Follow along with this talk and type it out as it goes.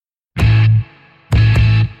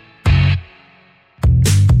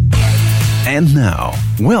And now,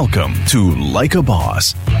 welcome to Like a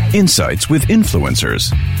Boss, insights with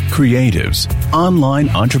influencers, creatives, online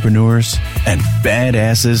entrepreneurs, and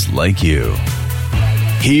badasses like you.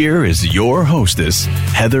 Here is your hostess,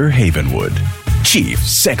 Heather Havenwood, Chief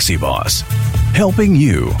Sexy Boss, helping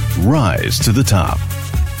you rise to the top.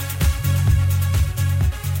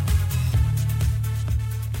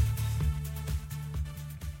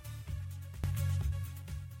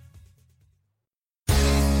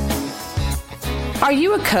 Are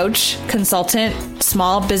you a coach, consultant,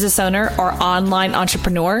 small business owner, or online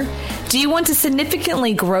entrepreneur? Do you want to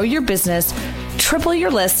significantly grow your business, triple your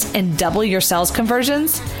list, and double your sales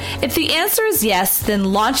conversions? If the answer is yes,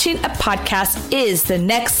 then launching a podcast is the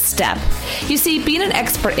next step. You see, being an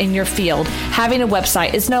expert in your field, having a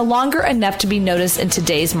website is no longer enough to be noticed in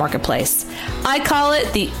today's marketplace. I call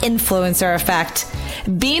it the influencer effect.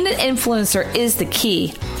 Being an influencer is the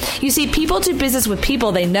key. You see, people do business with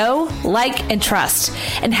people they know, like, and trust.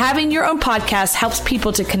 And having your own podcast helps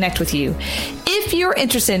people to connect with you. If you're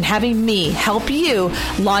interested in having me help you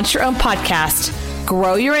launch your own podcast,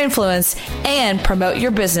 grow your influence, and promote your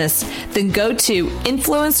business, then go to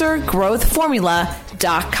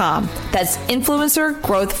influencergrowthformula.com. That's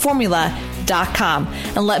influencergrowthformula.com.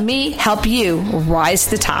 And let me help you rise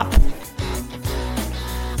to the top.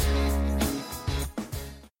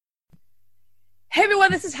 Hey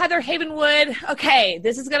everyone, this is Heather Havenwood. Okay,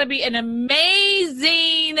 this is going to be an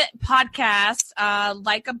amazing podcast,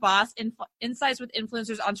 Like a Boss, insights with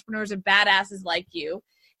influencers, entrepreneurs, and badasses like you.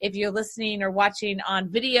 If you're listening or watching on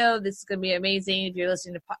video, this is going to be amazing. If you're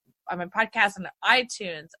listening to my podcast on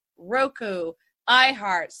iTunes, Roku,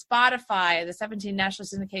 iHeart, Spotify, the 17 national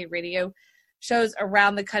syndicated radio shows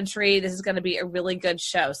around the country, this is going to be a really good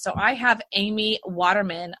show. So I have Amy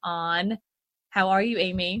Waterman on. How are you,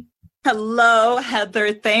 Amy? Hello,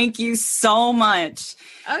 Heather. Thank you so much.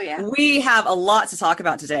 Oh, yeah. We have a lot to talk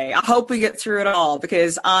about today. I hope we get through it all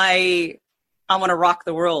because I want to rock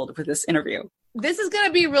the world with this interview. This is going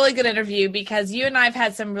to be a really good interview because you and I have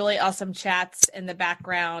had some really awesome chats in the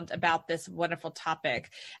background about this wonderful topic.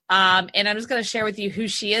 And I'm just going to share with you who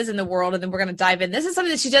she is in the world, and then we're going to dive in. This is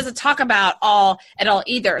something that she doesn't talk about at all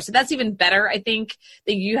either. So that's even better. I think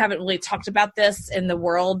that you haven't really talked about this in the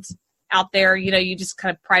world out there. You know, you just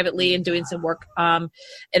kind of privately and doing some work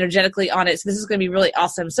energetically on it. So this is going to be really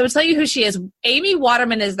awesome. So to tell you who she is, Amy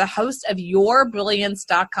Waterman is the host of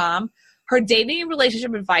YourBrilliance.com. Her dating and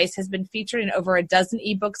relationship advice has been featured in over a dozen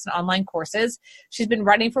ebooks and online courses. She's been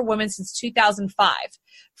writing for women since 2005,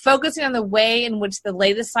 focusing on the way in which the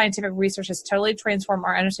latest scientific research has totally transformed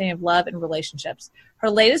our understanding of love and relationships. Her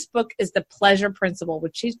latest book is The Pleasure Principle,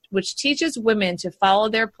 which teaches women to follow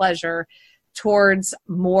their pleasure towards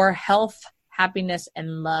more health, happiness,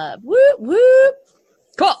 and love. Whoop, whoop.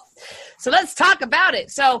 Cool. So let's talk about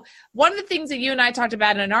it. So one of the things that you and I talked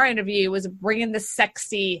about in our interview was bringing the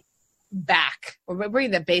sexy back, or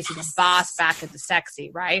bringing the basic boss back into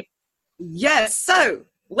sexy, right? Yes. So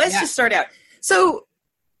let's just start out. So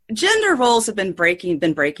gender roles have been breaking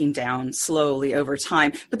down slowly over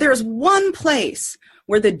time, but there is one place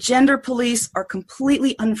where the gender police are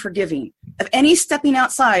completely unforgiving of any stepping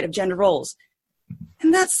outside of gender roles.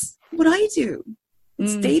 And that's what I do.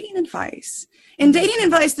 It's dating advice. In dating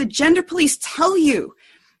advice, the gender police tell you,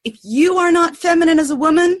 if you are not feminine as a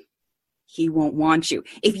woman, he won't want you.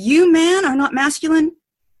 If you, man, are not masculine,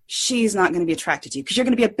 she's not going to be attracted to you because you're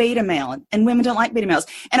going to be a beta male, and women don't like beta males.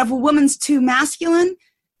 And if a woman's too masculine,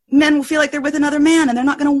 men will feel like they're with another man and they're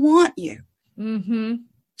not going to want you. Mm-hmm.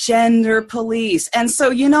 Gender police. And so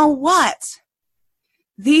you know what?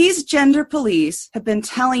 These gender police have been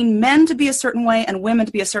telling men to be a certain way and women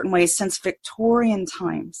to be a certain way since Victorian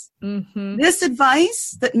times. Mm-hmm. This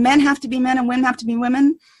advice that men have to be men and women have to be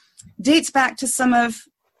women dates back to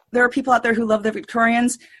there are people out there who love the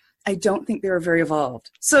Victorians. I don't think they're very evolved.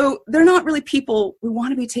 So they're not really people we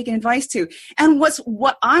want to be taking advice to. And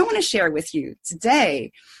what I want to share with you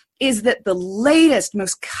today is that the latest,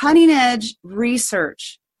 most cutting edge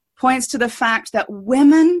research points to the fact that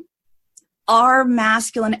women, our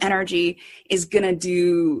masculine energy is going to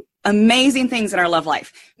do amazing things in our love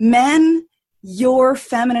life. Men, your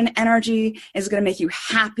feminine energy is going to make you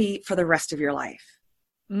happy for the rest of your life.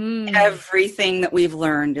 Everything that we've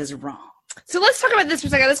learned is wrong. So let's talk about this for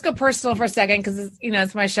a second. Let's go personal for a second because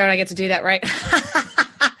it's my show and I get to do that, right?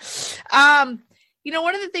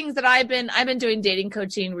 One of the things that I've been doing dating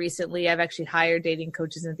coaching recently. I've actually hired dating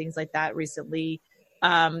coaches and things like that recently.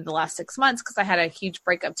 The last 6 months because I had a huge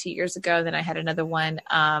breakup 2 years ago. And then I had another one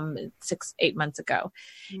 8 months ago.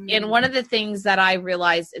 And one of the things that I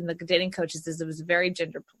realized in the dating coaches is it was very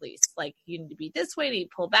gender police. Like, you need to be this way, you need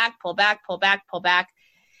to pull back, pull back, pull back, pull back.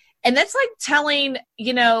 And that's like telling,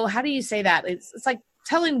 how do you say that? It's like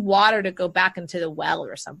telling water to go back into the well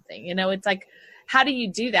or something. It's like, how do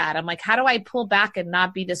you do that? I'm like, how do I pull back and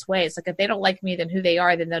not be this way? It's like, if they don't like me, then who they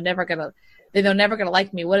are, then they're never gonna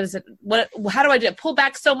like me. What is it? How do I do it? Pull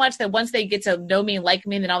back so much that once they get to know me and like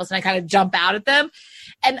me, and then all of a sudden I kind of jump out at them.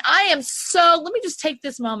 And let me just take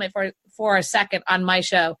this moment for a second on my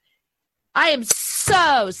show. I am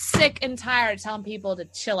so sick and tired of telling people to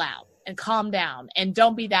chill out and calm down and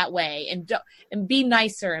don't be that way and be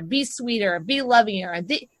nicer and be sweeter and be lovinger and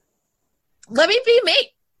let me be me.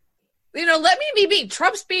 Let me be me.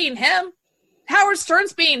 Trump's being him. Howard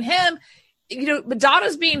Stern's being him.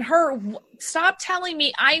 Madonna's being her. Stop telling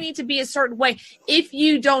me I need to be a certain way. If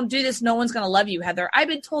you don't do this, no one's going to love you, Heather. I've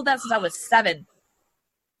been told that since I was 7.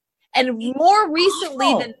 And more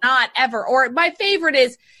recently than not ever. Or my favorite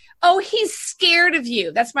is, oh, he's scared of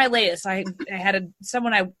you. That's my latest. I had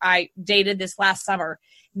someone I dated this last summer.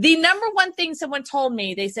 The number one thing someone told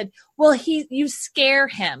me, they said, well, you scare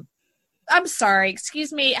him. I'm sorry,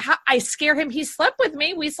 excuse me. I scare him. He slept with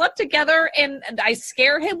me. We slept together and I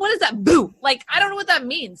scare him. What is that? Boo. Like, I don't know what that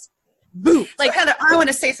means. Boo. Like, so Heather, I want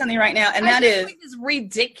to say something right now. And that is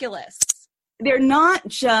ridiculous. They're not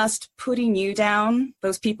just putting you down,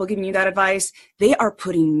 those people giving you that advice. They are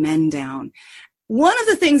putting men down. One of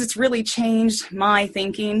the things that's really changed my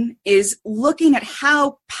thinking is looking at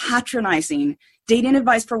how patronizing dating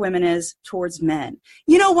advice for women is towards men.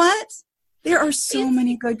 You know what? There are so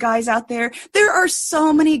many good guys out there. There are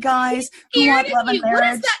so many guys who want love and marriage.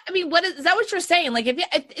 What is that? I mean, is that what you're saying? Like,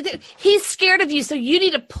 if he's scared of you, so you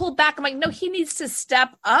need to pull back. I'm like, no, he needs to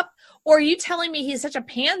step up. Or are you telling me he's such a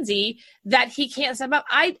pansy that he can't step up?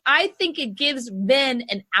 I think it gives men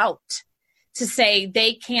an out to say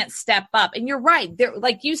they can't step up. And you're right. They're,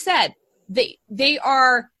 like you said, they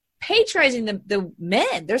are patronizing the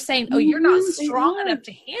men. They're saying, oh, you're not strong enough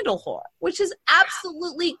to handle her, which is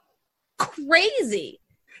absolutely crazy.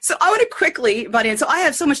 So I want to quickly butt in. So I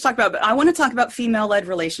have so much to talk about, but I want to talk about female-led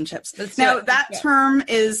relationships. That term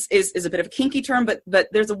is a bit of a kinky term, but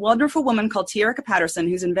there's a wonderful woman called Tierika Patterson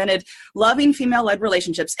who's invented loving female-led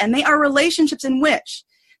relationships, and they are relationships in which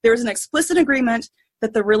there is an explicit agreement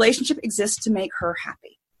that the relationship exists to make her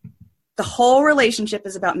happy. The whole relationship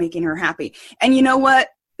is about making her happy. And you know what?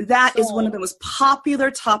 That is one of the most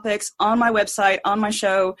popular topics on my website, on my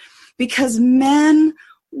show, because men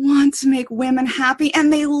want to make women happy,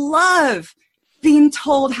 and they love being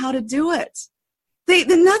told how to do it.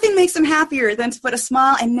 Nothing makes them happier than to put a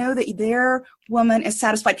smile and know that their woman is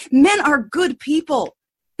satisfied. Men are good people.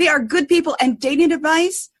 They are good people, and dating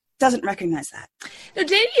advice doesn't recognize that. No,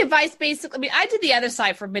 dating advice basically, I mean, I did the other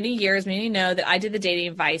side for many years. Many know that I did the dating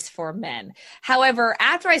advice for men. However,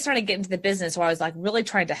 after I started getting into the business where I was like really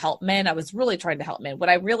trying to help men, what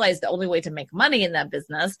I realized the only way to make money in that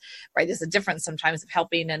business, right? There's a difference sometimes of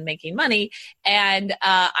helping and making money. And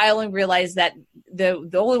I only realized that the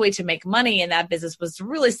only way to make money in that business was to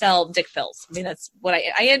really sell dick pills. I mean, that's what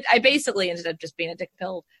I basically ended up just being a dick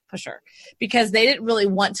pill pusher, because they didn't really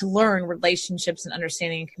want to learn relationships and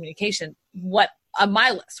understanding and communication. What on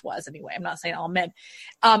my list was, anyway, I'm not saying all men.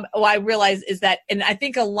 What I realized is that, and I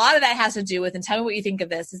think a lot of that has to do with, and tell me what you think of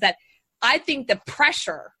this, is that I think the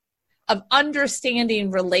pressure of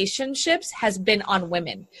understanding relationships has been on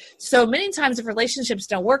women. So many times if relationships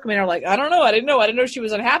don't work, men are like, I don't know. I didn't know she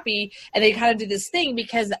was unhappy. And they kind of do this thing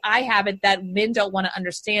because I have it that men don't want to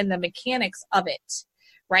understand the mechanics of it.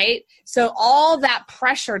 Right? So all that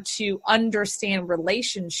pressure to understand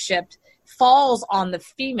relationships falls on the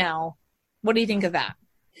female. What do you think of that?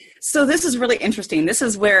 So this is really interesting. This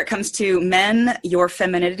is where it comes to men, your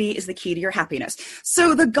femininity is the key to your happiness.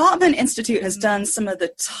 So the Gottman Institute has done some of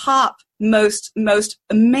the top, most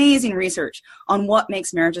amazing research on what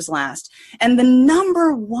makes marriages last. And the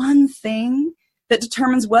number one thing that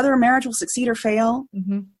determines whether a marriage will succeed or fail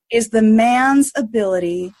is the man's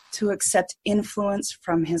ability to accept influence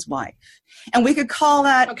from his wife. And we could call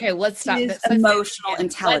that let's stop his emotional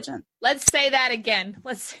intelligence. Let's say that again.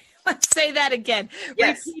 Let's say that again.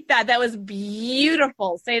 Yes. Repeat that. That was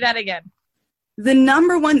beautiful. Say that again. The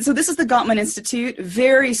number one, so this is the Gottman Institute,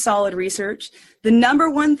 very solid research. The number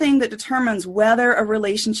one thing that determines whether a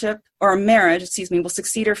relationship or a marriage, will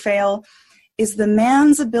succeed or fail is the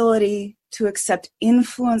man's ability to accept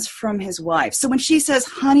influence from his wife. So when she says,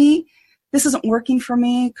 honey, this isn't working for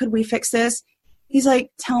me, could we fix this? He's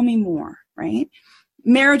like, tell me more, right?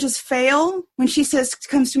 Marriages fail. When she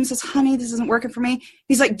comes to him and says, honey, this isn't working for me,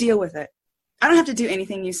 he's like, deal with it. I don't have to do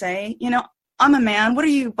anything you say. I'm a man. What are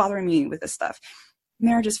you bothering me with this stuff?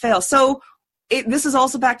 Marriages fail. So this is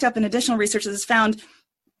also backed up in additional research that has found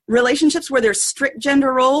relationships where there's strict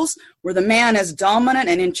gender roles, where the man is dominant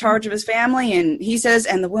and in charge of his family, and he says,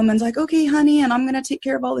 and the woman's like, okay, honey, and I'm going to take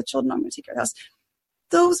care of all the children, I'm going to take care of the house.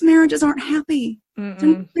 Those marriages aren't happy.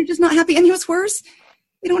 They're just not happy. And what's worse,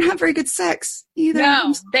 they don't have very good sex either.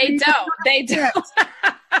 No, they don't. They don't.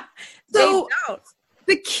 So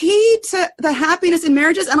the key to the happiness in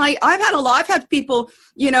marriages, and I've had people,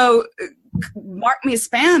 mark me as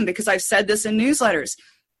spam because I've said this in newsletters.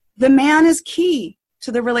 The man is key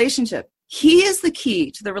to the relationship. He is the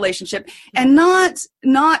key to the relationship, and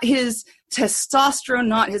not his testosterone,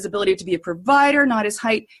 not his ability to be a provider, not his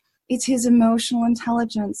height. It's his emotional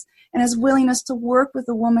intelligence and his willingness to work with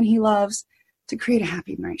the woman he loves to create a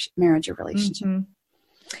happy marriage or relationship.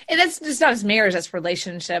 Mm-hmm. And that's just not just marriage, that's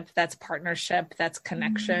relationship, that's partnership, that's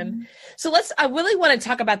connection. Mm-hmm. So I really want to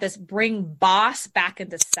talk about this, bring boss back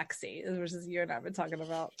into sexy, which is you and I have been talking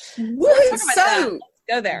about. So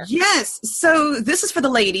go there. Yes. So this is for the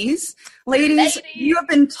ladies. Ladies, you have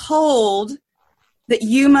been told that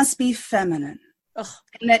you must be feminine. Ugh.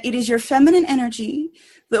 And that it is your feminine energy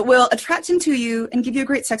that will attract him to you and give you a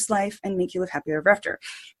great sex life and make you live happy ever after.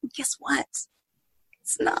 And guess what?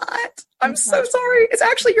 It's not. I'm so sorry. It's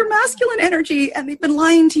actually your masculine energy, and they've been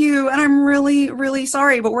lying to you, and I'm really, really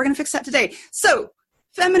sorry, but we're going to fix that today. So,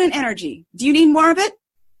 feminine energy. Do you need more of it?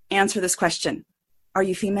 Answer this question. Are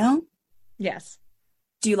you female? Yes.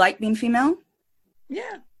 Do you like being female?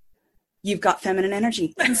 Yeah. You've got feminine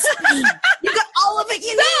energy. You've got all of it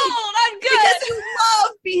you need. I'm good. Because you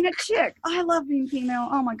love being a chick. I love being female.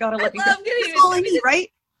 Oh my God, I love you. That's all I need,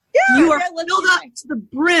 right? Yeah. You are filled up to the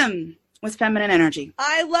brim with feminine energy.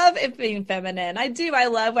 I love it being feminine. I do. I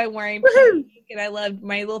love my wearing pink, and I love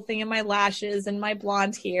my little thing in my lashes and my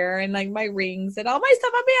blonde hair and like my rings and all my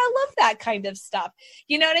stuff. I mean, I love that kind of stuff.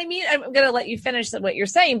 You know what I mean? I'm going to let you finish what you're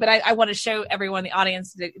saying, but I want to show everyone, the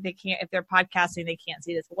audience, they can't, if they're podcasting, they can't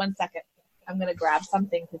see this. 1 second. I'm going to grab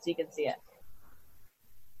something so you can see it.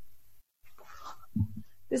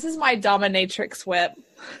 This is my dominatrix whip.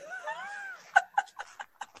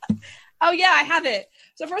 Oh yeah, I have it.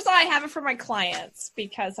 So first of all, I have it for my clients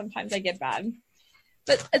because sometimes I get bad.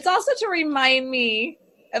 But it's also to remind me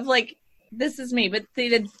of like, this is me. But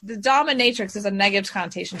the dominatrix is a negative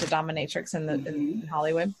connotation to dominatrix in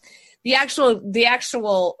Hollywood. The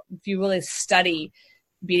actual, if you really study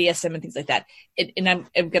BDSM and things like that, and I'm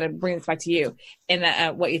going to bring this back to you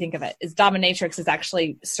and what you think of it, is dominatrix is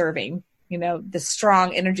actually serving. The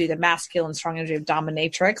strong energy, the masculine strong energy of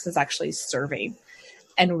dominatrix is actually serving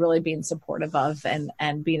and really being supportive of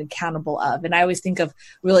and being accountable of. And I always think of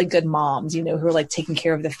really good moms, who are like taking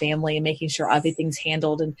care of the family and making sure everything's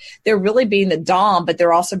handled. And they're really being the dom, but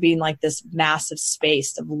they're also being like this massive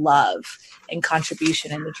space of love and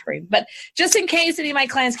contribution and nurturing. But just in case any of my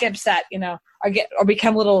clients get upset, or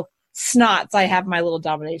become little snots, I have my little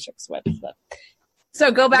dominatrix whip. So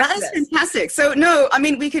go back to this. That is fantastic. So no, I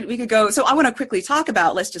mean, we could go. So I want to quickly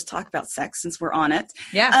let's just talk about sex since we're on it.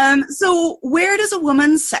 Yeah. So where does a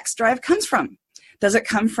woman's sex drive comes from? Does it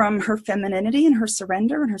come from her femininity and her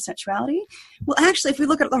surrender and her sensuality? Well, actually, if we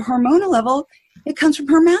look at the hormonal level, it comes from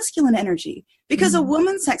her masculine energy because a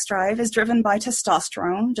woman's sex drive is driven by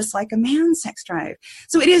testosterone, just like a man's sex drive.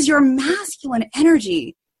 So it is your masculine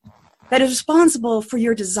energy that is responsible for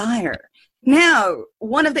your desire. Now,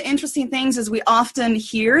 one of the interesting things is we often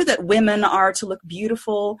hear that women are to look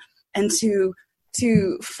beautiful and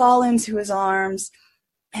to fall into his arms,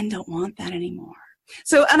 and don't want that anymore.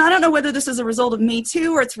 So, and I don't know whether this is a result of Me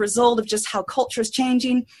Too or it's a result of just how culture is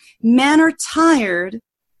changing. Men are tired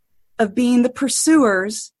of being the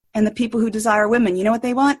pursuers and the people who desire women. You know what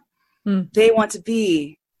they want? They want to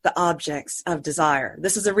be the objects of desire.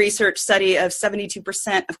 This is a research study of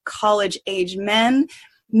 72% of college-age men.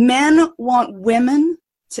 Men want women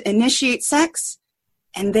to initiate sex,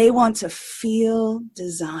 and they want to feel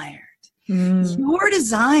desired. Your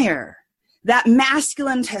desire, that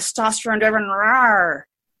masculine testosterone-driven roar,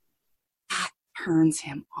 that turns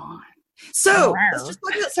him on. So let's just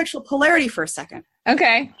look at sexual polarity for a second.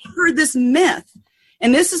 Okay. I've heard this myth.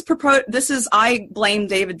 And this is I blame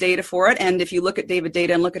David Data for it. And if you look at David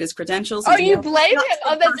Data and look at his credentials. Oh, you blame him?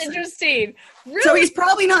 Oh, that's interesting. Really? So he's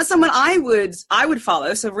probably not someone I would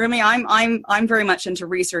follow. So Rumi, I'm very much into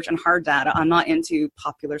research and hard data. I'm not into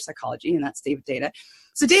popular psychology, and that's David Data.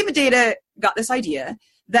 So David Data got this idea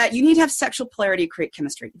that you need to have sexual polarity to create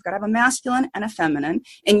chemistry. You've got to have a masculine and a feminine.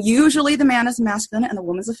 And usually the man is masculine and the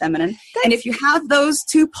woman's a feminine. And if you have those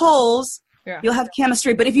two poles, you'll have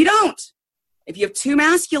chemistry. But if you don't, if you have too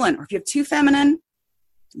masculine or if you have too feminine,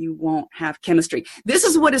 you won't have chemistry. This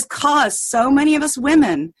is what has caused so many of us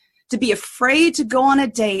women to be afraid to go on a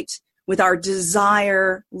date with our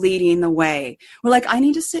desire leading the way. We're like, I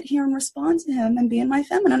need to sit here and respond to him and be in my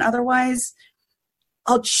feminine. Otherwise,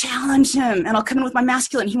 I'll challenge him and I'll come in with my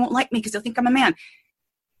masculine. He won't like me because he'll think I'm a man.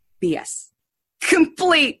 BS.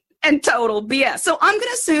 Complete and total BS. So I'm going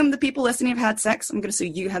to assume the people listening have had sex. I'm going to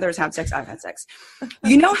assume you, Heather, has had sex. I've had sex.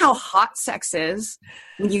 You know how hot sex is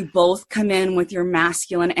when you both come in with your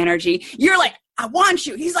masculine energy. You're like, I want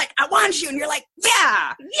you. He's like, I want you. And you're like,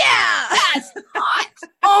 yeah, that's hot.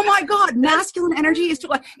 Oh my God. Masculine energy is too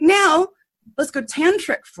hot. Now, let's go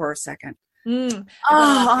tantric for a second.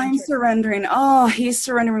 I'm surrendering. Oh, he's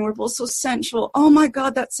surrendering. We're both so sensual. Oh my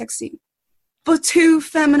God, that's sexy. But two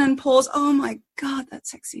feminine poles. Oh my God, that's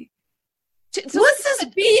sexy. So what's this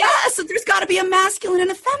BS? There's got to be a masculine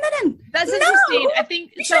and a feminine. That's interesting. I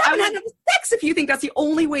think you haven't had enough sex if you think that's the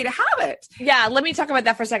only way to have it. Yeah, let me talk about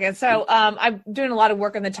that for a second. So I'm doing a lot of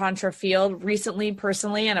work in the Tantra field recently,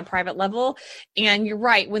 personally, on a private level. And you're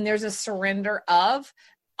right, when there's a surrender of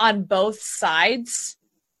on both sides,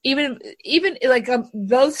 even like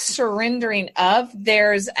both surrendering of,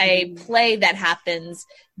 there's a play that happens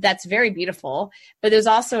that's very beautiful. But there's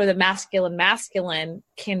also the masculine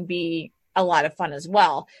can be a lot of fun as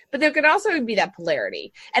well. But there could also be that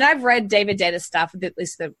polarity. And I've read David Deda's stuff, at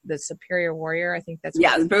least the Superior Warrior. I think that's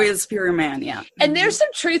the Superior Man. Yeah. And there's some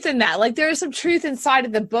truth in that. Like there is some truth inside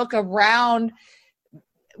of the book around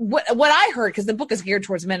what I heard, because the book is geared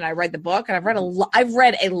towards men. And I read the book, and I've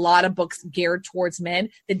read a lot of books geared towards men.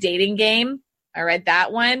 The Dating Game, I read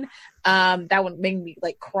that one. That one made me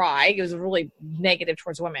like cry. It was really negative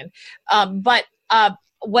towards women. But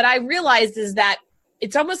what I realized is that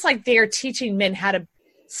it's almost like they're teaching men how to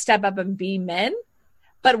step up and be men.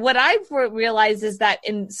 But what I've realized is that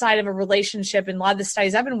inside of a relationship, and a lot of the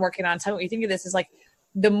studies I've been working on, tell me what you think of this, is like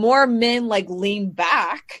the more men like lean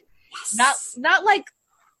back, not like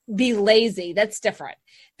be lazy. That's different.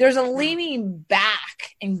 There's a leaning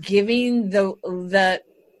back and giving the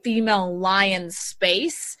female lion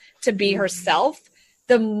space to be herself.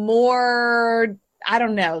 The more, I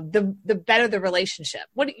don't know, the better the relationship.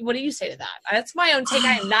 What do you say to that? That's my own take.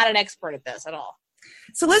 I am not an expert at this at all.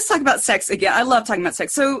 So let's talk about sex again. I love talking about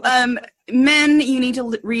sex. So men, you need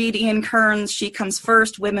to read Ian Kern's She Comes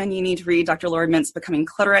First. Women, you need to read Dr. Lori Mintz, Becoming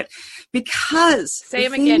Clitorate. Because say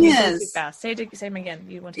him again. You go too fast. Say him again.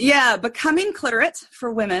 You want to? Yeah, Becoming Clitorate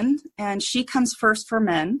for women, and She Comes First for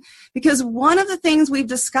men. Because one of the things we've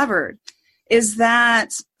discovered is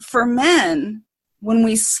that for men, when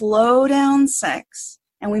we slow down sex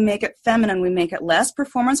and we make it feminine, we make it less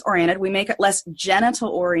performance-oriented, we make it less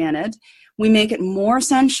genital-oriented, we make it more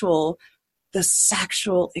sensual, the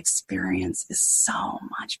sexual experience is so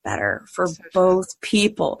much better for both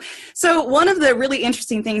people. So one of the really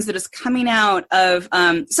interesting things that is coming out of,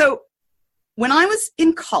 so when I was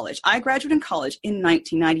in college, I graduated in college in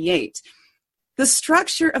 1998, the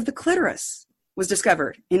structure of the clitoris was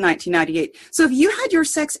discovered in 1998. So if you had your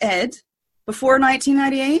sex ed before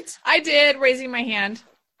 1998? I did, raising my hand.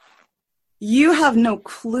 You have no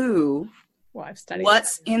clue I've studied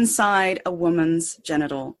what's inside a woman's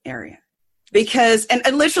genital area. Because, and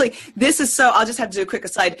literally, this is so, I'll just have to do a quick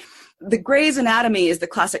aside. The Gray's Anatomy is the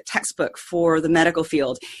classic textbook for the medical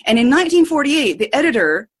field. And in 1948, the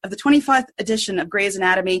editor of the 25th edition of Gray's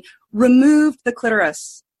Anatomy removed the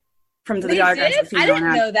clitoris from the diagrams of the female anatomy.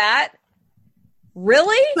 I didn't know that.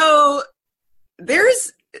 Really? So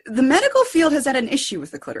the medical field has had an issue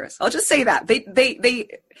with the clitoris. I'll just say that. They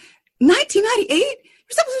 1998?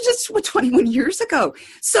 That was just 21 years ago.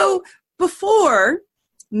 So before,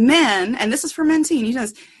 men, and this is for men too,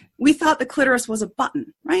 we thought the clitoris was a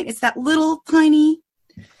button, right? It's that little tiny,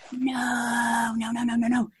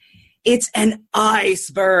 no. It's an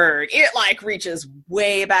iceberg. It like reaches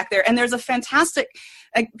way back there. And there's a fantastic,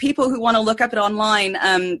 people who want to look up it online,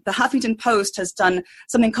 the Huffington Post has done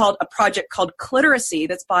something called a project called Cliteracy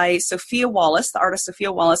that's by Sophia Wallace, the artist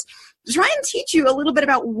Sophia Wallace, to try and teach you a little bit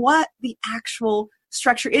about what the actual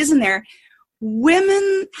structure is in there.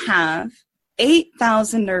 Women have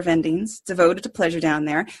 8,000 nerve endings devoted to pleasure down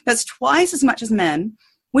there. That's twice as much as men,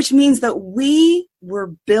 which means that we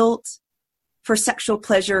were built for sexual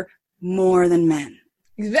pleasure more than men.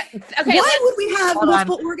 Okay, why would we have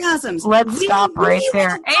multiple orgasms? Let's stop right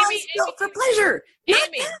there. Amy, for pleasure.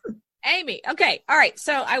 Amy. Okay. All right.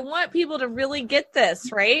 So I want people to really get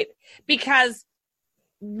this, right? Because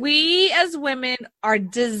we as women are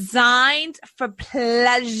designed for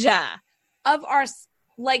pleasure of our,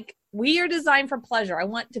 like, we are designed for pleasure. I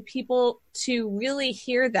want people to really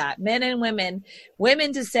hear that. Men and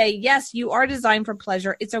women to say, yes, you are designed for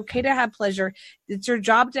pleasure. It's okay to have pleasure. It's your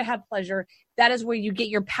job to have pleasure. That is where you get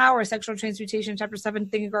your power. Sexual transmutation, chapter 7,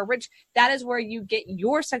 Think and Grow Rich. That is where you get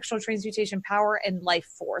your sexual transmutation power and life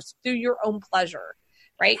force through your own pleasure,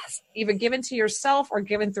 right? Yes. Either given to yourself or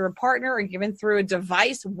given through a partner or given through a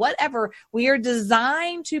device, whatever. We are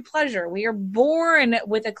designed to pleasure. We are born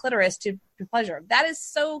with a clitoris to pleasure. That is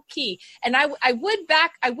so key. And I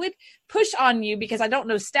would push on you because I don't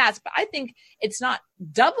know stats, but I think it's not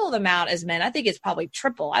double the amount as men. I think it's probably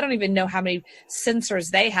triple. I don't even know how many sensors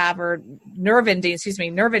they have or nerve endings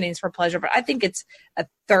for pleasure, but I think it's a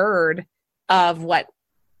third of what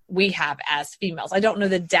we have as females. I don't know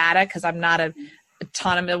the data because I'm not a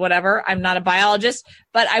autonomous, whatever. I'm not a biologist,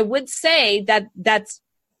 but I would say that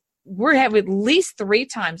we have at least 3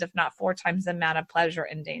 times, if not 4 times the amount of pleasure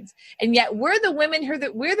endings. And yet we're the women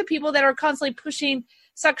we're the people that are constantly pushing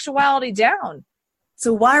sexuality down.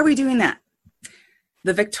 So why are we doing that?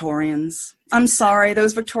 The Victorians. I'm sorry,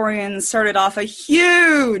 those Victorians started off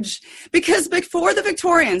because before the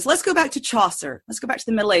Victorians, let's go back to Chaucer. Let's go back to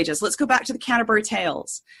the Middle Ages. Let's go back to the Canterbury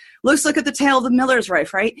Tales. Let's look at the tale of the Miller's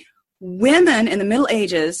Wife, right? Women in the Middle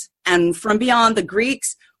Ages and from beyond, the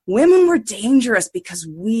Greeks, women were dangerous because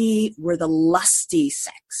we were the lusty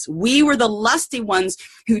sex. We were the lusty ones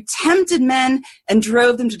who tempted men and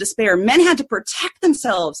drove them to despair. Men had to protect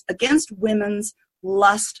themselves against women's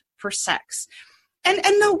lust for sex. And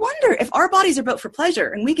no wonder, if our bodies are built for pleasure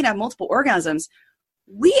and we can have multiple orgasms,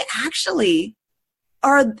 we actually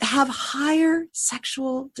have higher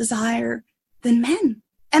sexual desire than men.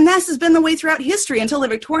 And this has been the way throughout history until the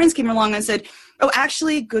Victorians came along and said, oh,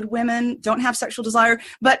 actually, good women don't have sexual desire.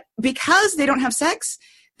 But because they don't have sex,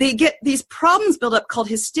 they get these problems built up called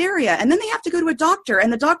hysteria. And then they have to go to a doctor,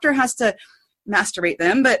 and the doctor has to masturbate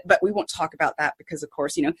them. But we won't talk about that because, of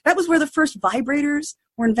course, that was where the first vibrators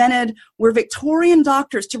were invented, were Victorian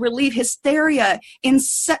doctors to relieve hysteria in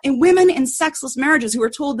women in sexless marriages who were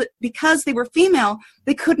told that because they were female,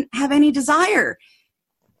 they couldn't have any desire.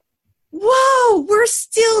 Whoa, we're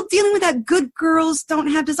still dealing with that. Good girls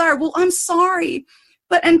don't have desire. Well, I'm sorry.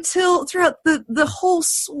 But until throughout the whole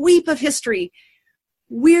sweep of history,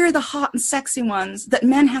 we're the hot and sexy ones that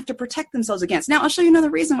men have to protect themselves against. Now, I'll show you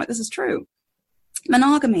another reason why this is true.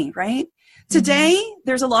 Monogamy, right? Mm-hmm. Today,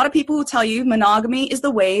 there's a lot of people who tell you monogamy is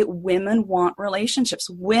the way women want relationships.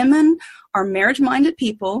 Women are marriage-minded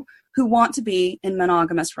people who want to be in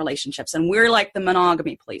monogamous relationships. And we're like the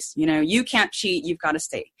monogamy police. You can't cheat. You've got to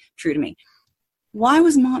stay true to me. Why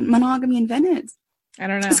was monogamy invented? I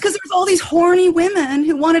don't know. It's because there's all these horny women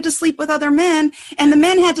who wanted to sleep with other men, and the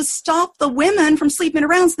men had to stop the women from sleeping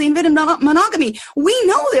around, so they invented monogamy. We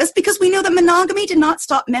know this because we know that monogamy did not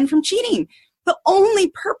stop men from cheating. The only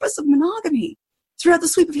purpose of monogamy throughout the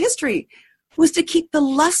sweep of history was to keep the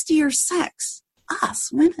lustier sex, us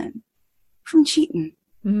women, from cheating.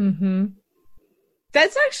 Mm-hmm.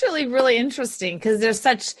 That's actually really interesting because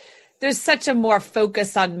there's such a more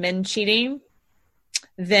focus on men cheating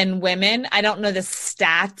than women. I don't know the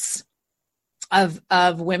stats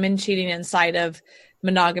of women cheating inside of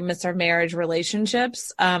monogamous or marriage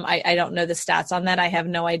relationships. I don't know the stats on that. I have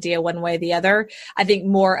no idea one way or the other. I think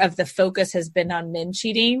more of the focus has been on men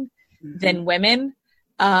cheating than women.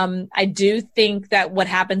 I do think that what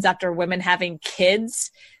happens after women having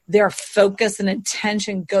kids, their focus and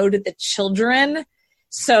attention go to the children.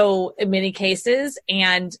 So in many cases,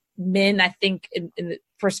 and men, I think in the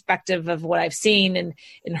perspective of what I've seen and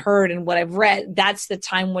heard and what I've read, that's the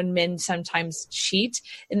time when men sometimes cheat.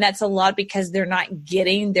 And that's a lot because they're not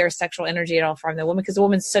getting their sexual energy at all from the woman, because the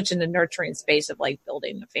woman's such in the nurturing space of like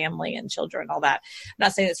building a family and children and all that. I'm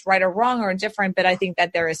not saying it's right or wrong or indifferent, but I think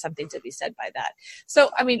that there is something to be said by that. So,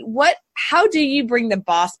 I mean, how do you bring the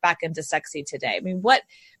boss back into sexy today?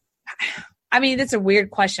 I mean, that's a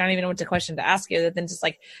weird question. I don't even know what the question to ask you other than just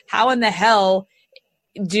like, how in the hell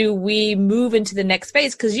do we move into the next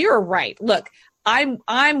phase? Because you're right. Look, I'm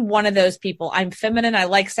one of those people. I'm feminine. I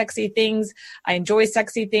like sexy things. I enjoy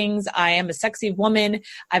sexy things. I am a sexy woman.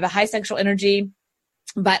 I have a high sexual energy,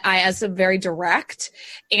 but I also very direct.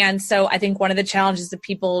 And so I think one of the challenges that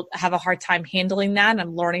people have a hard time handling that, and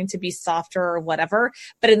I'm learning to be softer or whatever.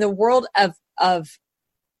 But in the world of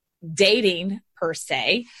dating, per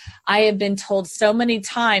se, I have been told so many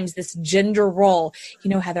times this gender role,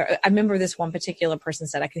 Heather, I remember this one particular person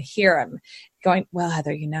said, I could hear him going, well,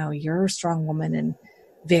 Heather, you're a strong woman and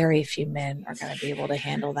very few men are going to be able to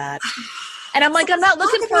handle that. And I'm like, I'm not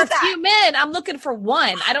looking for a few men. I'm looking for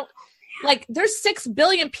one. There's 6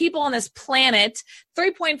 billion people on this planet.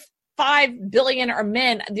 3.5 billion are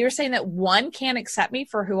men. You're saying that one can't accept me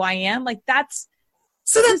for who I am? That's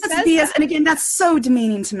BS. And again, that's so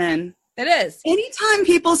demeaning to men. It is. Anytime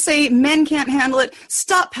people say men can't handle it,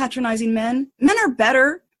 stop patronizing men. Men are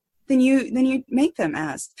better than you make them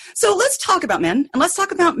as. So let's talk about men, and let's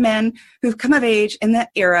talk about men who've come of age in the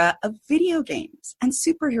era of video games and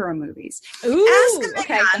superhero movies. Ooh, Ask a man,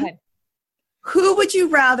 okay, go ahead. who would you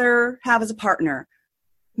rather have as a partner?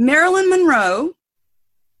 Marilyn Monroe,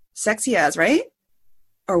 sexy as, right?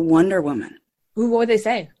 Or Wonder Woman? Ooh, what would they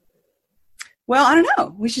say? Well, I don't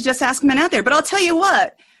know. We should just ask men out there. But I'll tell you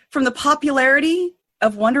what, from the popularity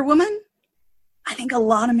of Wonder Woman, I think a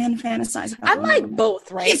lot of men fantasize about I'm like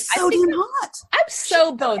both, right? She's so damn hot. I'm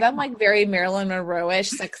so both. I'm like very Marilyn Monroe-ish,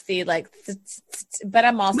 sexy, like, but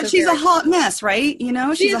I'm also. But she's a hot mess, right? You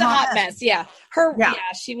know, she's a hot mess. Yeah,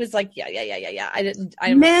 she was like,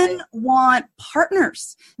 Men want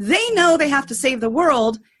partners. They know they have to save the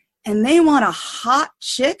world, and they want a hot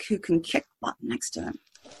chick who can kick butt next to them,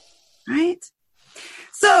 right?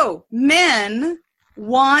 So men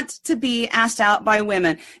want to be asked out by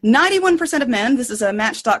women. 91% of men, this is a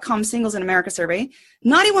Match.com Singles in America survey,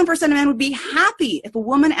 91% of men would be happy if a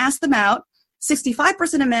woman asked them out.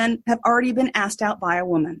 65% of men have already been asked out by a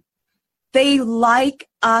woman. They like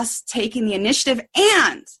us taking the initiative,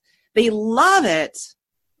 and they love it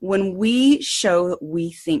when we show that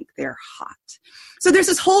we think they're hot. So there's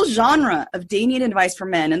this whole genre of dating advice for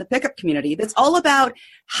men in the pickup community that's all about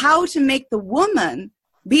how to make the woman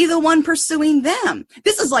be the one pursuing them.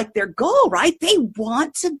 This is like their goal, right? They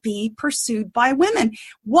want to be pursued by women.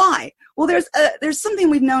 Why? Well, there's something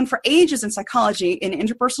we've known for ages in psychology in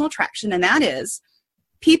interpersonal attraction, and that is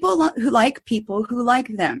people who like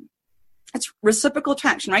them. It's reciprocal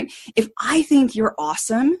attraction, right? If I think you're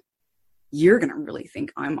awesome, you're going to really think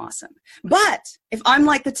I'm awesome. But if I'm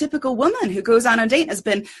like the typical woman who goes on a date and has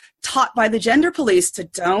been taught by the gender police to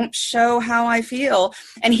don't show how I feel,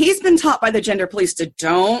 and he's been taught by the gender police to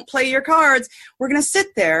don't play your cards, we're going to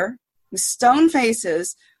sit there with stone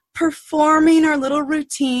faces performing our little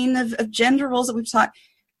routine of gender roles that we've taught.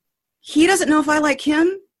 He doesn't know if I like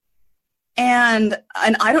him, and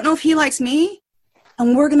I don't know if he likes me,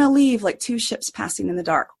 and we're going to leave like two ships passing in the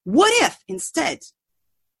dark. What if instead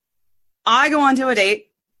I go on to a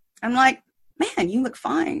date, I'm like, man, you look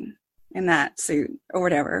fine in that suit or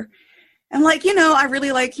whatever. I'm like, I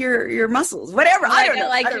really like your muscles, whatever. I don't know. I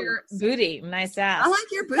like your booty. Nice ass. I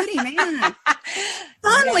like your booty, man.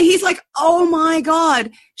 Suddenly he's like, oh my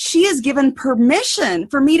God, she has given permission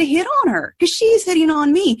for me to hit on her because she's hitting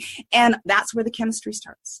on me. And that's where the chemistry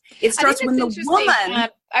starts. It starts when the woman.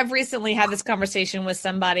 I've recently had this conversation with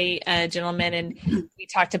somebody, a gentleman, and we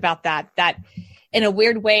talked about that in a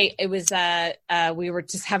weird way, it was, we were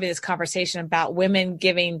just having this conversation about women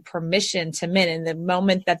giving permission to men. And the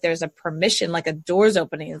moment that there's a permission, like a door's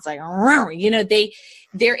opening, it's like,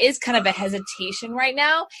 there is kind of a hesitation right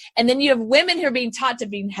now. And then you have women who are being taught to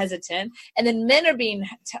be hesitant, and then men are being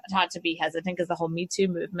taught to be hesitant because the whole Me Too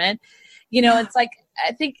movement, it's like,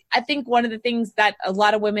 I think one of the things that a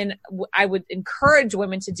lot of women, I would encourage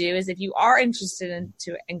women to do is if you are interested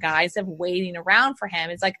in guys of waiting around for him,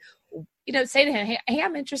 it's like, say to him, hey,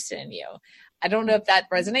 I'm interested in you. I don't know if that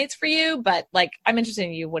resonates for you, but like, I'm interested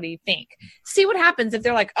in you. What do you think? See what happens if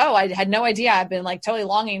they're like, oh, I had no idea. I've been like totally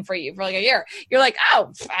longing for you for like a year. You're like,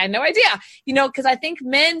 oh, I had no idea. Because I think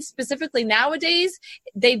men specifically nowadays,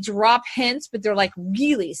 they drop hints, but they're like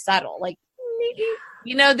really subtle. Like,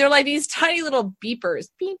 they're like these tiny little beepers,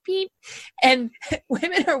 beep, beep. And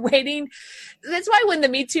women are waiting. That's why when the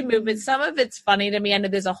Me Too movement, some of it's funny to me. I know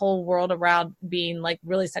there's a whole world around being like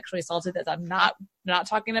really sexually assaulted that I'm not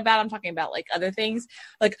talking about. I'm talking about like other things.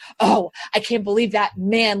 Like, oh, I can't believe that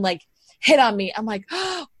man like hit on me. I'm like,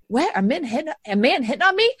 oh, what? A man hitting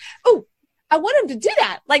on me? Oh, I want him to do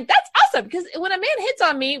that. Like, that's awesome. Because when a man hits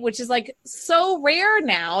on me, which is like so rare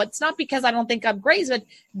now, it's not because I don't think I'm great, but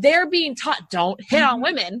they're being taught don't hit on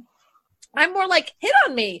women. I'm more like, hit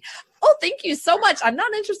on me. Oh, thank you so much. I'm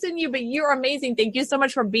not interested in you, but you're amazing. Thank you so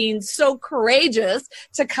much for being so courageous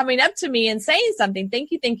to coming up to me and saying something.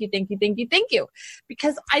 Thank you, thank you, thank you, thank you, thank you.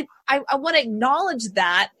 Because I want to acknowledge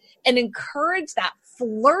that and encourage that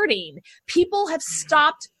flirting. People have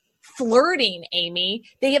stopped flirting, Amy.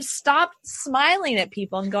 They have stopped smiling at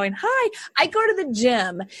people and going, hi, I go to the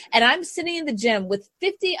gym and I'm sitting in the gym with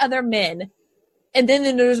 50 other men. And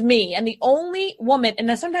then there's me and the only woman. And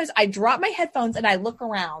then sometimes I drop my headphones and I look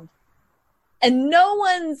around and no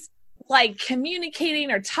one's like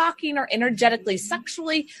communicating or talking or energetically,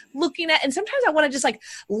 sexually looking at. And sometimes I want to just like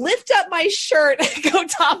lift up my shirt and go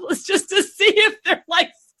topless just to see if they're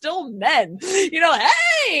like still men,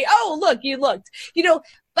 hey, oh, look, you looked,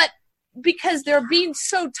 but because they're being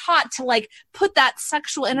so taught to like put that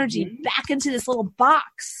sexual energy back into this little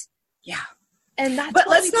box. Yeah. And that's but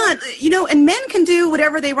let's not, and men can do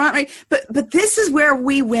whatever they want, right? But this is where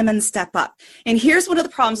we women step up. And here's one of the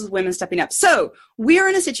problems with women stepping up. So we are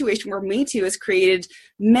in a situation where Me Too has created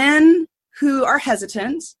men who are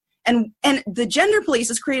hesitant, and the gender police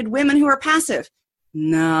has created women who are passive.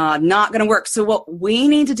 Nah, not going to work. So what we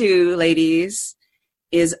need to do, ladies,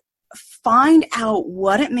 is find out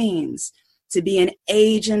what it means to be an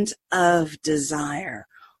agent of desire.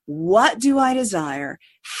 What do I desire?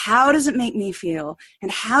 How does it make me feel?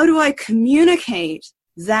 And how do I communicate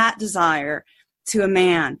that desire to a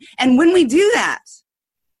man? And when we do that,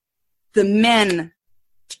 the men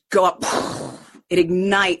go up. It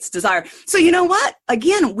ignites desire. So you know what?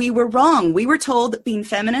 Again, we were wrong. We were told that being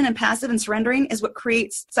feminine and passive and surrendering is what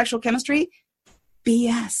creates sexual chemistry.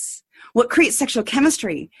 BS. What creates sexual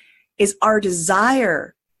chemistry is our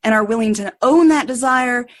desire and our willing to own that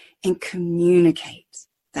desire and communicate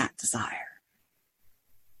that desire.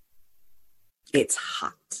 It's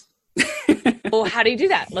hot. Well, how do you do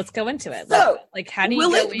that? Let's go into it. How do you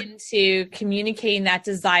go into communicating that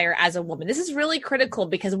desire as a woman? This is really critical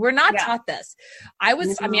because we're not taught this. I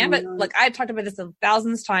talked about this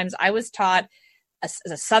 1,000 times. I was taught as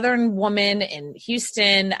a Southern woman in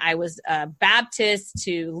Houston. I was a Baptist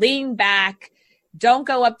to lean back, don't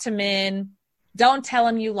go up to men, don't tell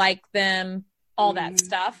them you like them, all that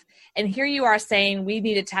stuff. And here you are saying we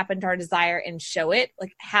need to tap into our desire and show it.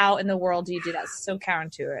 Like, how in the world do you do that? It's so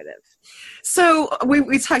counterintuitive. So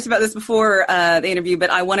we talked about this before the interview, but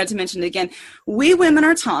I wanted to mention it again. We women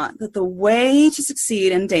are taught that the way to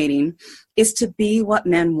succeed in dating is to be what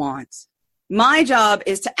men want. My job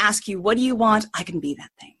is to ask you, what do you want? I can be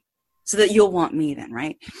that thing so that you'll want me then,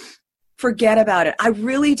 right? Forget about it. I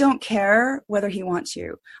really don't care whether he wants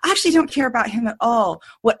you. I actually don't care about him at all.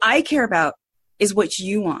 What I care about is what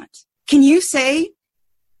you want. Can you say,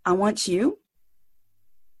 I want you,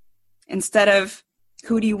 instead of,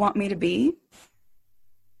 who do you want me to be?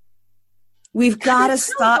 We've got to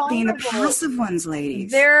stop being the passive ones,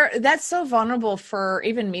 ladies. That's so vulnerable for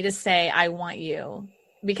even me to say, I want you,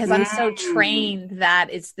 because I'm so trained that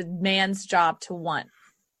it's the man's job to want.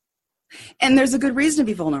 And there's a good reason to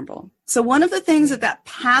be vulnerable. So one of the things that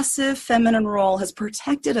passive feminine role has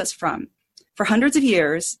protected us from for hundreds of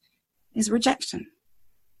years is rejection.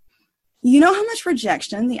 You know how much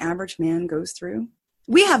rejection the average man goes through?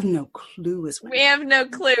 We have no clue as women. We have no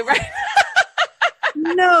clue, right?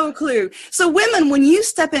 No clue. So women, when you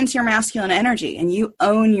step into your masculine energy and you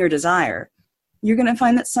own your desire, you're going to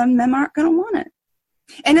find that some men aren't going to want it.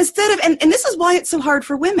 And instead of, and this is why it's so hard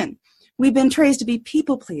for women. We've been raised to be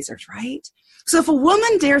people pleasers, right? So if a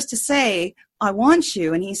woman dares to say, I want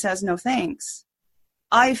you, and he says, no thanks,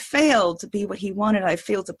 I failed to be what he wanted. I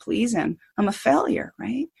failed to please him. I'm a failure,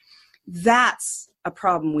 right? That's a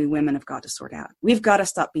problem we women have got to sort out. We've got to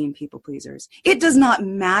stop being people pleasers. It does not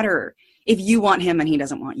matter if you want him and he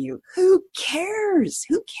doesn't want you. Who cares?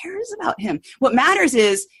 Who cares about him? What matters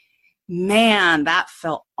is, man, that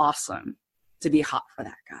felt awesome to be hot for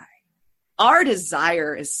that guy. Our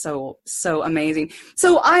desire is so amazing.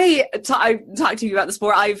 So I talked to you about this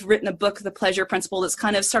before. I've written a book, The Pleasure Principle, that's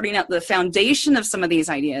kind of starting out the foundation of some of these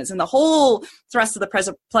ideas. And the whole thrust of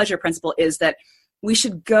the pleasure principle is that we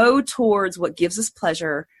should go towards what gives us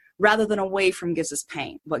pleasure rather than away from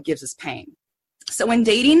what gives us pain. So in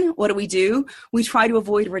dating, what do? We try to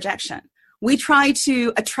avoid rejection. We try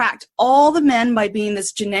to attract all the men by being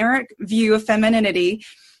this generic view of femininity.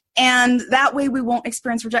 And that way we won't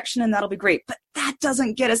experience rejection, and that'll be great. But that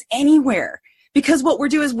doesn't get us anywhere, because what we're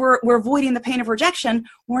doing is we're avoiding the pain of rejection.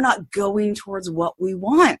 We're not going towards what we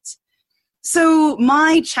want. So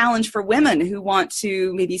my challenge for women who want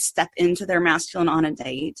to maybe step into their masculine on a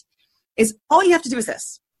date is, all you have to do is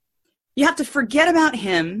this. You have to forget about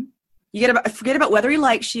him. Forget about whether he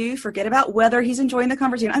likes you. Forget about whether he's enjoying the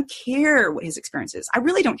conversation. I don't care what his experience is. I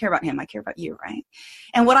really don't care about him. I care about you, right?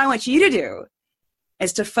 And what I want you to do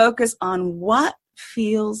is to focus on what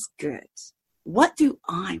feels good. What do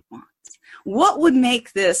I want? What would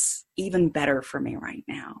make this even better for me right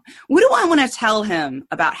now? What do I want to tell him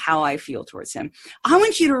about how I feel towards him? I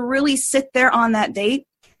want you to really sit there on that date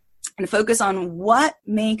and focus on what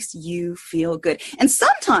makes you feel good. And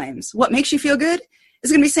sometimes what makes you feel good is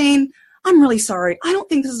going to be saying, I'm really sorry. I don't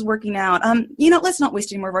think this is working out. Let's not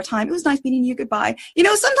waste any more of our time. It was nice meeting you. Goodbye.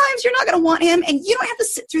 Sometimes you're not going to want him, and you don't have to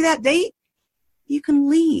sit through that date. You can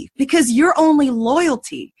leave, because your only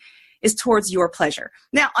loyalty is towards your pleasure.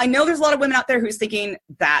 Now, I know there's a lot of women out there who's thinking,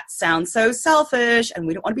 that sounds so selfish, and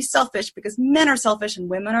we don't want to be selfish because men are selfish and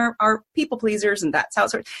women are people pleasers, and that's how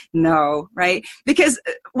it's. No, right? Because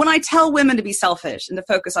when I tell women to be selfish and to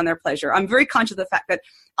focus on their pleasure, I'm very conscious of the fact that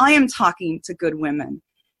I am talking to good women.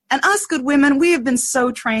 And us good women, we have been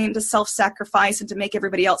so trained to self-sacrifice and to make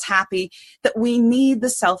everybody else happy that we need the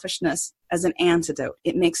selfishness as an antidote.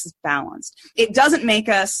 It makes us balanced. It doesn't make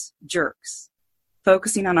us jerks.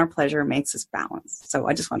 Focusing on our pleasure makes us balanced. So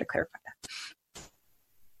I just wanted to clarify that.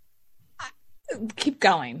 Keep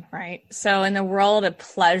going, right? So in the world of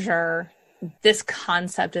pleasure, this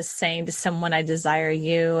concept of saying to someone, I desire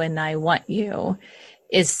you and I want you,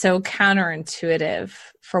 is so counterintuitive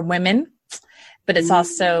for women, but it's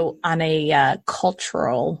also on a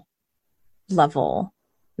cultural level,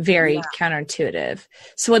 very counterintuitive.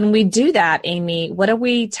 So when we do that, Amy, what are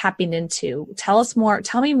we tapping into? Tell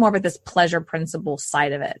me more about this pleasure principle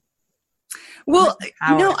side of it. Well,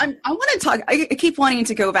 I want to talk, I keep wanting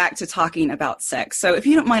to go back to talking about sex. So if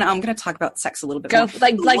you don't mind, I'm going to talk about sex a little bit more. Go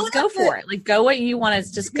for it. Like, go what you want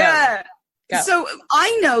to just go. Yeah. Go. So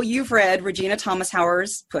I know you've read Regina Thomas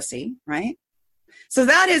Howard's Pussy, right? So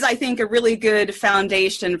that is, I think, a really good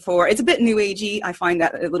foundation for, it's a bit new agey. I find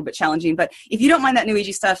that a little bit challenging, but if you don't mind that new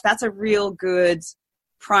agey stuff, that's a real good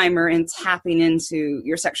primer in tapping into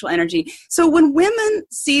your sexual energy. So when women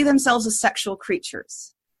see themselves as sexual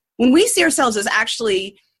creatures, when we see ourselves as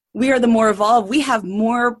actually, we are the more evolved, we have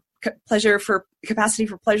more capacity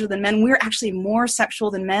for pleasure than men, we're actually more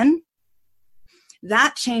sexual than men,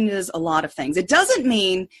 that changes a lot of things. It doesn't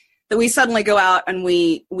mean that we suddenly go out and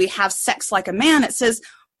we have sex like a man. It says,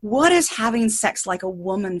 what does having sex like a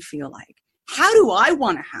woman feel like? How do I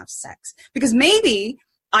want to have sex? Because maybe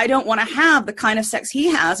I don't want to have the kind of sex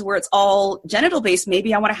he has where it's all genital based.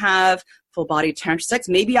 Maybe I want to have full body tantric sex.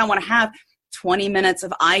 Maybe I want to have 20 minutes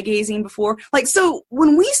of eye gazing before. Like, so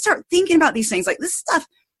when we start thinking about these things, like this stuff,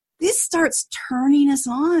 this starts turning us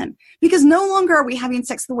on, because no longer are we having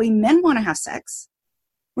sex the way men want to have sex.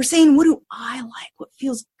 We're saying, what do I like? What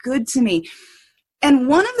feels good to me? And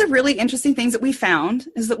one of the really interesting things that we found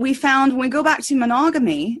is that when we go back to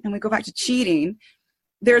monogamy and we go back to cheating,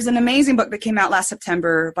 there's an amazing book that came out last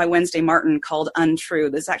September by Wednesday Martin called Untrue.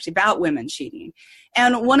 That's actually about women cheating.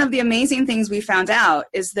 And one of the amazing things we found out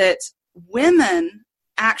is that women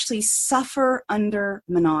actually suffer under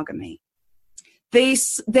monogamy.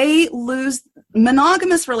 They lose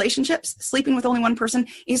monogamous relationships. Sleeping with only one person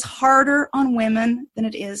is harder on women than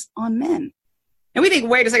it is on men. And we think,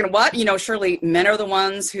 wait a second, what? Surely men are the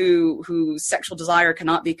ones whose sexual desire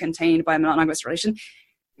cannot be contained by a monogamous relation.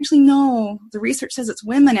 Actually, no. The research says it's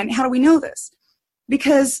women. And how do we know this?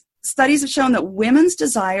 Because studies have shown that women's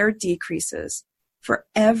desire decreases for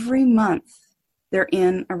every month they're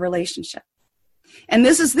in a relationship. And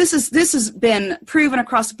this has been proven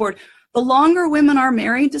across the board. The longer women are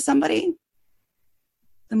married to somebody,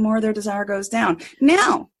 the more their desire goes down.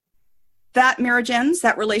 Now, that marriage ends,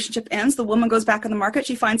 that relationship ends, the woman goes back on the market,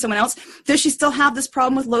 she finds someone else. Does she still have this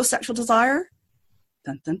problem with low sexual desire?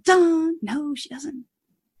 Dun, dun, dun. No, she doesn't.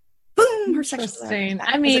 Boom, her sexual desire.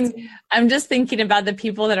 I mean, I'm just thinking about the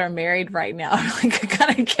people that are married right now. Like, it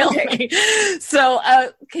kind of killed me. So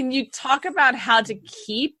can you talk about how to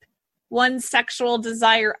keep one's sexual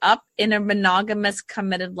desire up in a monogamous,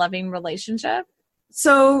 committed, loving relationship?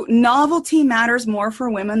 So novelty matters more for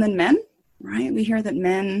women than men, right? We hear that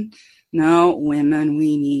men, no, women,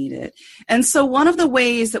 we need it. And so one of the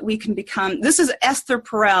ways that we can become, this is Esther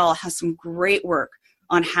Perel has some great work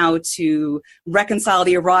on how to reconcile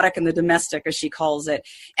the erotic and the domestic, as she calls it.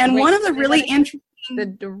 And one of the really interesting...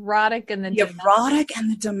 The erotic and the domestic. Erotic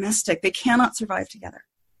and the domestic, they cannot survive together.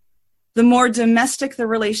 The more domestic the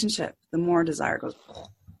relationship, the more desire goes.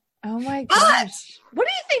 Oh my gosh. What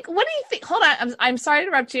do you think? Hold on. I'm sorry to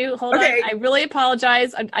interrupt you. Hold on. I really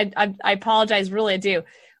apologize. I apologize. Really, I do.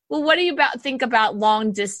 Well, what do you think about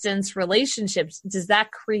long distance relationships? Does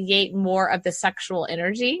that create more of the sexual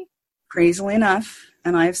energy? Crazily enough,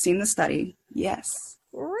 and I've seen the study, yes.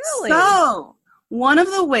 Really? So one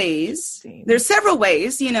of the ways, there's several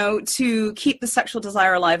ways, to keep the sexual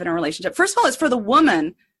desire alive in a relationship. First of all, it's for the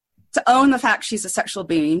woman to own the fact she's a sexual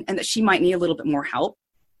being and that she might need a little bit more help.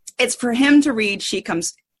 It's for him to read She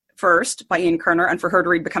Comes First by Ian Kerner, and for her to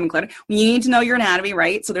read Becoming Clinic. You need to know your anatomy,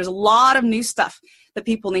 right? So there's a lot of new stuff that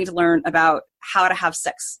people need to learn about how to have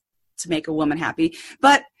sex to make a woman happy.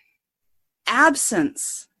 But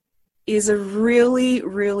absence is a really,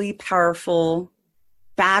 really powerful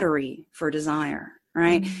battery for desire,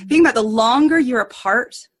 right? Mm-hmm. Think about the longer you're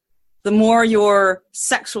apart, the more your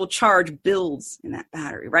sexual charge builds in that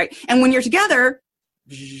battery, right? And when you're together,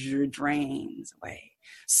 it drains away.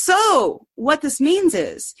 So what this means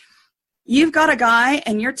is you've got a guy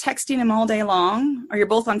and you're texting him all day long, or you're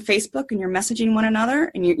both on Facebook and you're messaging one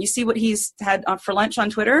another, and you see what he's had for lunch on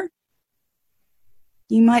Twitter.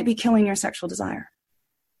 You might be killing your sexual desire.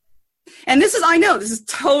 And this is, I know this is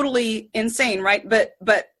totally insane, right?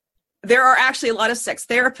 But there are actually a lot of sex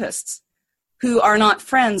therapists who are not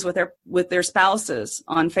friends with their spouses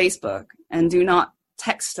on Facebook and do not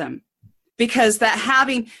text them, because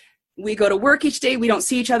we go to work each day, we don't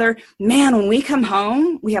see each other. Man, when we come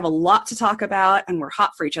home, we have a lot to talk about and we're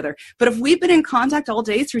hot for each other. But if we've been in contact all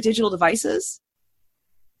day through digital devices,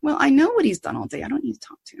 well, I know what he's done all day. I don't need to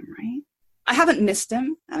talk to him, right? I haven't missed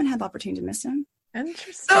him. I haven't had the opportunity to miss him.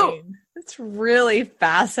 Interesting. So, it's really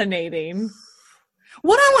fascinating.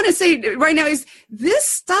 What I want to say right now is this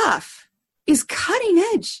stuff is cutting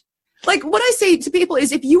edge. Like what I say to people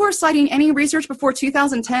is, if you are citing any research before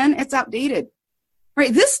 2010, it's outdated.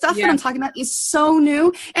 Right? This stuff that I'm talking about is so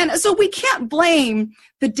new. And so we can't blame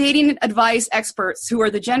the dating advice experts who are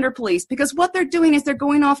the gender police, because what they're doing is they're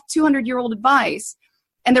going off 200-year-old advice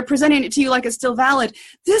and they're presenting it to you like it's still valid.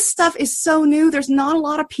 This stuff is so new. There's not a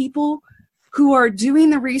lot of people who are doing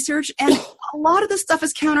the research, and a lot of this stuff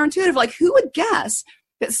is counterintuitive. Like, who would guess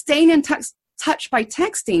that staying in touch by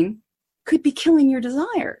texting could be killing your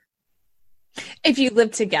desire? If you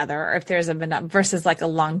live together, or if there's versus like a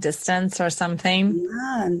long distance or something.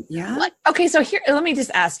 Yeah. Okay, so here, let me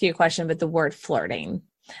just ask you a question about the word flirting.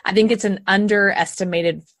 I think it's an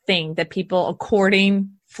underestimated thing that people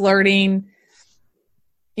courting, flirting,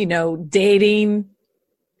 dating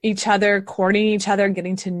each other, courting each other,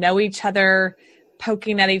 getting to know each other,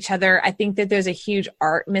 poking at each other. I think that there's a huge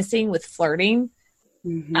art missing with flirting.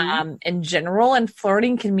 In general, and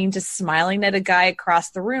flirting can mean just smiling at a guy across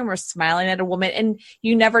the room or smiling at a woman, and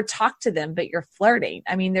you never talk to them, but you're flirting.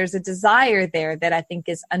 I mean, there's a desire there that I think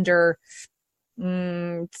is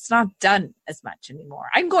it's not done as much anymore.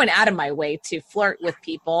 I'm going out of my way to flirt with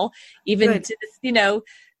people, even to,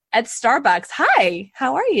 at Starbucks. Hi,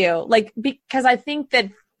 how are you? Like, because I think that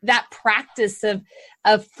practice of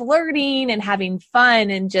flirting and having fun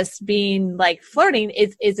and just being like flirting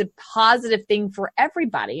is a positive thing for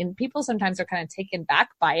everybody. And people sometimes are kind of taken back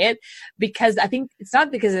by it, because I think it's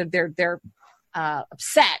not because of they're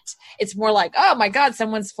upset. It's more like, oh my God,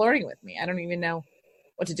 someone's flirting with me. I don't even know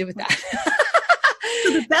what to do with that.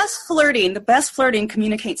 So the best flirting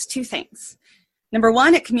communicates two things. Number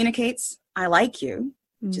one, it communicates, I like you,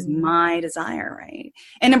 which is my desire, right?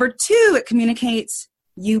 And number two, it communicates,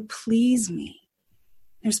 you please me.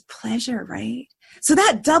 There's pleasure, right? So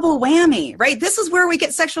that double whammy, right? This is where we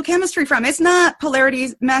get sexual chemistry from. It's not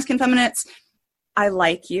polarities, masculine, feminine. It's, I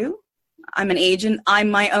like you. I'm an agent.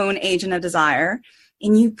 I'm my own agent of desire.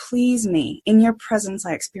 And you please me. In your presence,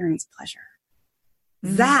 I experience pleasure.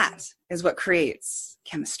 That is what creates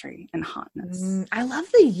chemistry and hotness. I love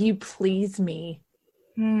the you please me.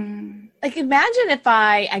 Like, imagine if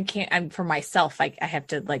I'm for myself, I have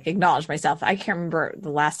to like acknowledge myself. I can't remember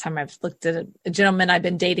the last time I've looked at a gentleman I've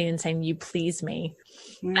been dating and saying, you please me.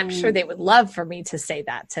 I'm sure they would love for me to say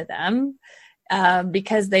that to them,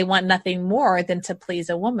 because they want nothing more than to please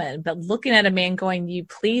a woman. But looking at a man going, you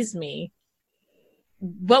please me,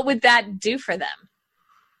 what would that do for them?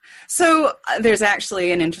 So there's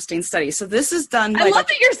actually an interesting study. So this is done by... I love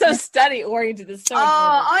that you're so study oriented.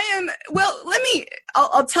 I am. Well,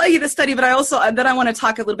 I'll tell you the study, but I want to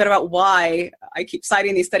talk a little bit about why I keep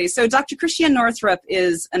citing these studies. So Dr. Christiane Northrup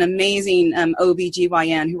is an amazing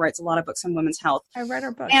OBGYN who writes a lot of books on women's health. I read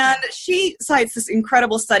her book. And she cites this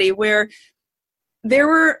incredible study where there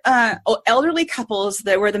were elderly couples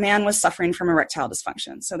where the man was suffering from erectile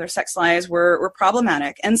dysfunction. So their sex lives were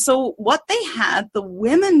problematic. And so what they had the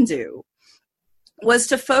women do was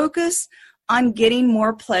to focus on getting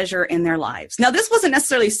more pleasure in their lives. Now, this wasn't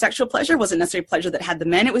necessarily sexual pleasure, wasn't necessarily pleasure that had the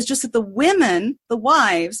men. It was just that the women, the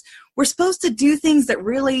wives, were supposed to do things that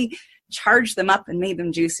really charged them up and made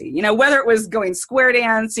them juicy. Whether it was going square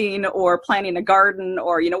dancing or planting a garden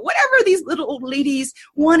or, whatever these little old ladies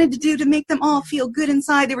wanted to do to make them all feel good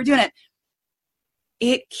inside, they were doing it.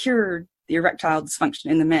 It cured the erectile dysfunction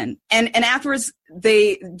in the men. And afterwards,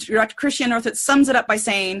 Dr. Christiane Northrup sums it up by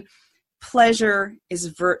saying, pleasure is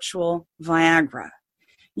virtual Viagra.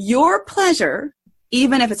 Your pleasure,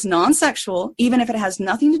 even if it's non-sexual, even if it has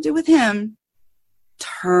nothing to do with him,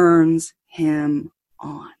 turns him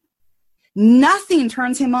on. Nothing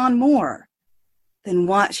turns him on more than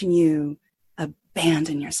watching you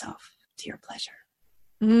abandon yourself to your pleasure.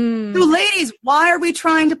 So ladies, why are we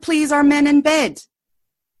trying to please our men in bed?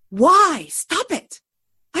 Why? Stop it.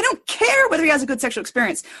 I don't care whether he has a good sexual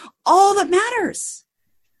experience. All that matters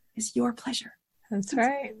is your pleasure. That's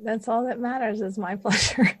right. That's all that matters is my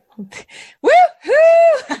pleasure.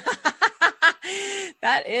 Woo-hoo!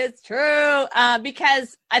 That is true.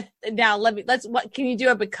 Because what can you do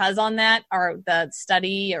a because on that, or the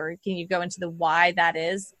study, or can you go into the why that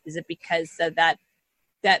is? Is it because of that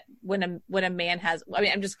that when a man has, I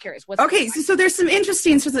mean, I'm just curious. Okay. So there's some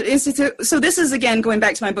interesting, so this is, again, going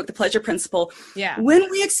back to my book, The Pleasure Principle. Yeah. When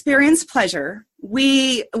we experience pleasure,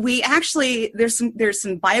 we actually, there's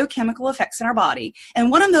some biochemical effects in our body.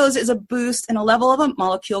 And one of those is a boost in a level of a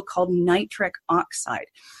molecule called nitric oxide.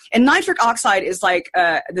 And nitric oxide is like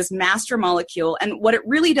this master molecule. And what it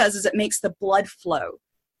really does is it makes the blood flow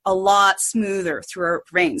a lot smoother through our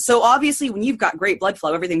veins. So obviously when you've got great blood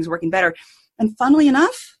flow, everything's working better. And funnily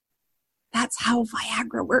enough, that's how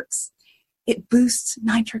Viagra works. It boosts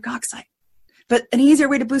nitric oxide. But an easier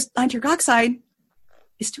way to boost nitric oxide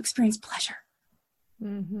is to experience pleasure.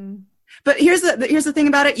 Mm-hmm. But here's the thing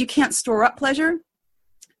about it. You can't store up pleasure.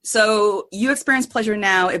 So you experience pleasure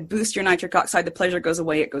now. It boosts your nitric oxide. The pleasure goes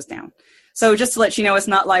away. It goes down. So just to let you know, it's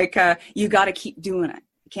not like you got to keep doing it.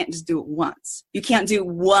 You can't just do it once. You can't do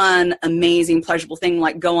one amazing, pleasurable thing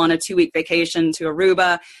like go on a 2-week vacation to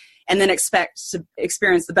Aruba and then expect to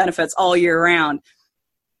experience the benefits all year round.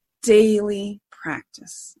 Daily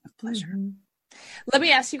practice of pleasure. Mm-hmm. Let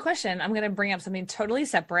me ask you a question. I'm going to bring up something totally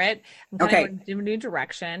separate. I'm kind of in a new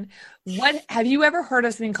direction. What have you ever heard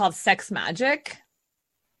of something called sex magic?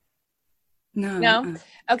 No.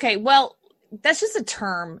 Okay. Well, that's just a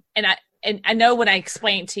term, and I know when I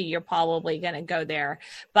explain to you, you're probably going to go there.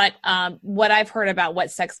 But what I've heard about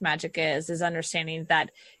what sex magic is understanding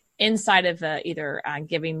that inside of either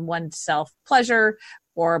giving oneself pleasure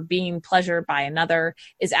or being pleasured by another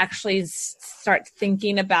is actually start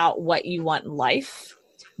thinking about what you want in life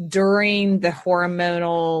during the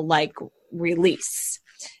hormonal like release.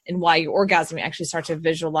 And while you orgasm, you actually start to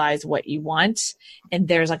visualize what you want. And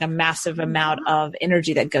there's like a massive amount of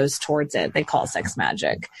energy that goes towards it. They call it sex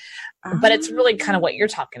magic. But it's really kind of what you're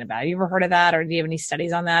talking about. Have you ever heard of that, or do you have any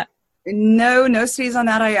studies on that? No studies on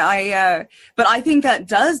that. But I think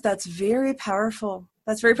that's very powerful.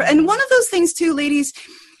 That's very powerful. And one of those things too, ladies,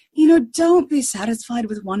 don't be satisfied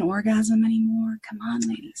with one orgasm anymore. Come on,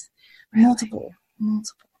 ladies. Multiple.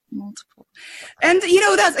 And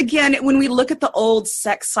that's, again, when we look at the old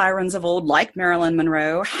sex sirens of old, like Marilyn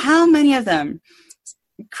Monroe, how many of them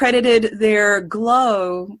credited their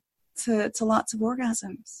glow to lots of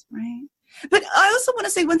orgasms, right? But I also want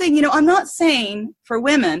to say one thing, I'm not saying for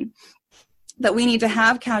women that we need to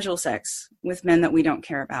have casual sex with men that we don't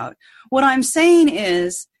care about. What I'm saying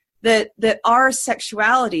is that our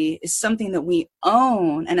sexuality is something that we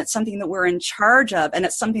own, and it's something that we're in charge of, and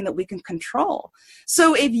it's something that we can control.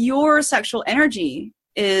 So if your sexual energy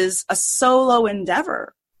is a solo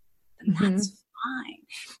endeavor, then that's fine.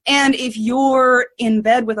 And if you're in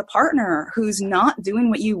bed with a partner who's not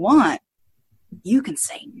doing what you want, you can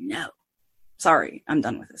say no. Sorry, I'm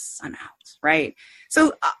done with this. I'm out, right?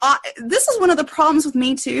 So this is one of the problems with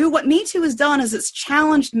Me Too. What Me Too has done is it's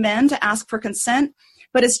challenged men to ask for consent,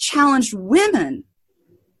 but it's challenged women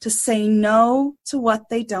to say no to what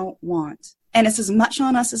they don't want. And it's as much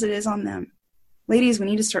on us as it is on them. Ladies, we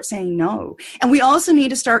need to start saying no. And we also need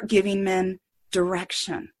to start giving men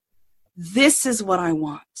direction. This is what I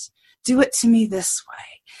want. Do it to me this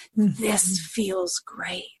way. Mm-hmm. This feels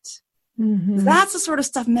great. Mm-hmm. That's the sort of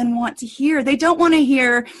stuff men want to hear. They don't want to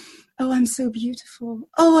hear, oh, I'm so beautiful.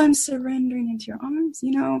 Oh, I'm surrendering into your arms.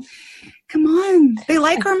 Come on. They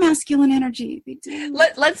like our masculine energy. They do.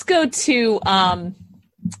 Let's go to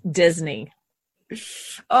Disney.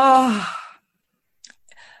 Oh.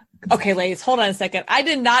 Okay, ladies, hold on a second. I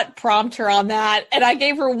did not prompt her on that, and I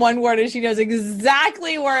gave her one word, and she knows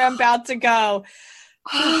exactly where I'm about to go.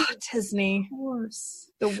 Oh, Disney. Of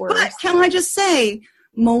course. The worst. But can I just say,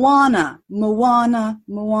 Moana.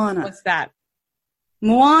 What's that?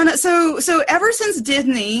 Moana. So ever since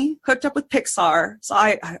Disney hooked up with Pixar, so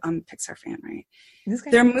I'm a Pixar fan, right?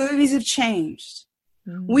 Their movies have changed.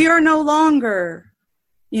 Mm-hmm. We are no longer,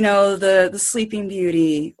 the Sleeping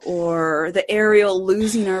Beauty or the Ariel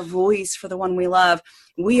losing our voice for the one we love.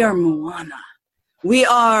 We are Moana. We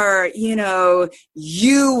are,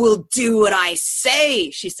 you will do what I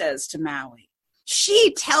say, she says to Maui.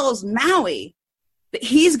 She tells Maui that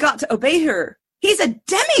he's got to obey her. He's a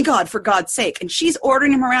demigod, for God's sake. And she's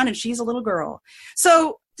ordering him around, and she's a little girl.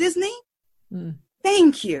 So, Disney,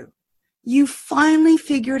 thank you. You finally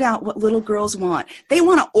figured out what little girls want. They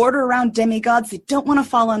want to order around demigods. They don't want to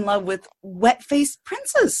fall in love with wet-faced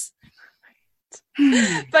princes.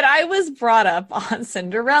 But I was brought up on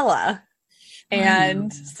Cinderella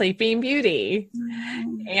and Sleeping Beauty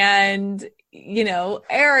and,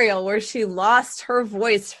 Ariel, where she lost her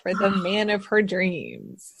voice for the man of her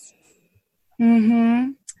dreams.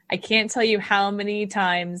 Mm-hmm. I can't tell you how many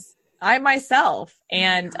times I myself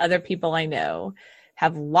and other people I know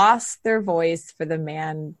have lost their voice for the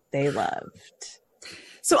man they loved.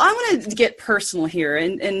 So I want to get personal here,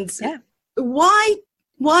 and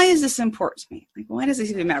why is this important to me? Like, why does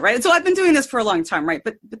this even matter, right? So I've been doing this for a long time, right?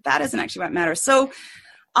 But that isn't actually what matters. So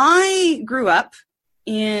I grew up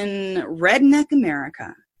in redneck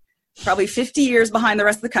America, probably 50 years behind the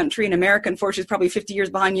rest of the country. And America, unfortunately, is probably 50 years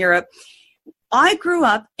behind Europe. I grew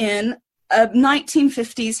up in a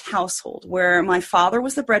 1950s household where my father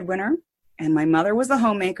was the breadwinner and my mother was the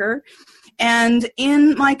homemaker. And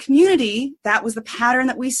in my community, that was the pattern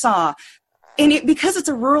that we saw. And because it's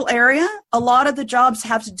a rural area, a lot of the jobs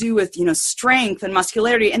have to do with, strength and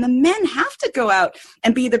muscularity. And the men have to go out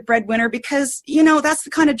and be the breadwinner because, that's the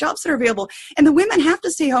kind of jobs that are available. And the women have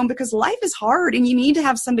to stay home because life is hard and you need to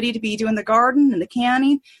have somebody to be doing the garden and the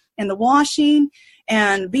canning and the washing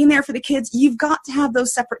and being there for the kids. You've got to have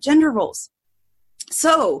those separate gender roles.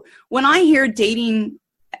 So when I hear dating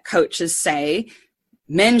coaches say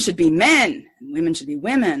men should be men and women should be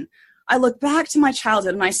women, I look back to my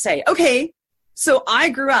childhood and I say, okay, so I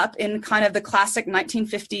grew up in kind of the classic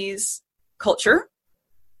 1950s culture.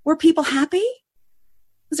 Were people happy?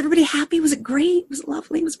 Was everybody happy? Was it great? Was it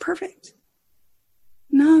lovely? Was it perfect?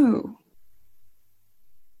 No.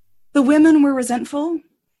 The women were resentful.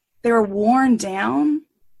 They were worn down.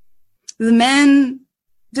 The men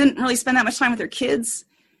didn't really spend that much time with their kids,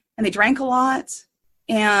 and they drank a lot.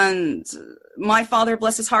 And my father,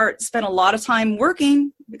 bless his heart, spent a lot of time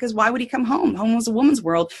working because why would he come home? Home was a woman's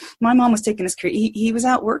world. My mom was taking his care. He was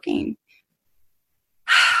out working.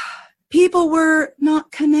 People were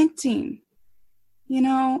not connecting,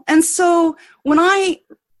 And so when I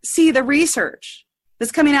see the research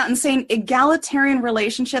that's coming out and saying egalitarian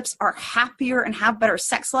relationships are happier and have better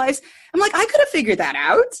sex lives, I'm like, I could have figured that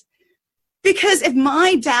out. Because if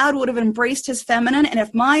my dad would have embraced his feminine and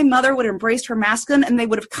if my mother would have embraced her masculine and they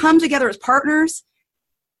would have come together as partners,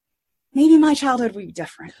 maybe my childhood would be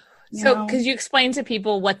different. So could you explain to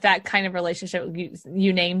people what that kind of relationship,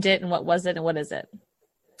 you named it, and what was it and what is it?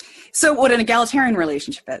 So what an egalitarian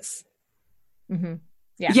relationship is. Mm-hmm.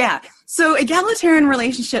 Yeah. So egalitarian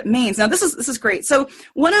relationship means, now this is great. So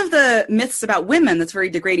one of the myths about women that's very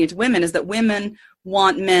degrading to women is that women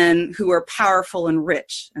want men who are powerful and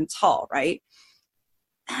rich and tall, right?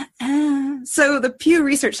 So the Pew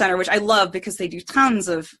Research Center, which I love because they do tons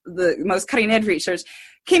of the most cutting edge research,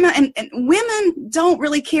 came out and women don't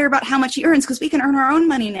really care about how much he earns because we can earn our own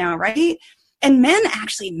money now, right? And men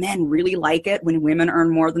really like it when women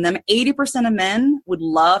earn more than them. 80% of men would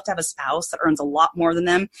love to have a spouse that earns a lot more than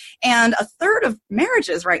them. And a third of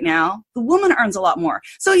marriages right now, the woman earns a lot more.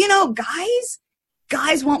 So,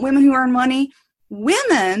 guys want women who earn money.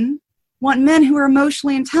 Women want men who are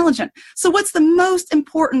emotionally intelligent. So what's the most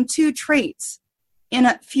important two traits in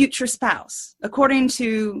a future spouse, according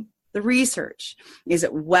to the research? Is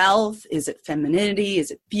it wealth? Is it femininity?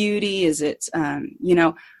 Is it beauty? Is it,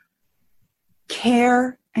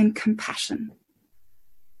 care and compassion?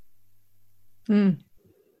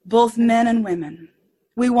 Both men and women.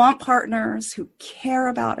 We want partners who care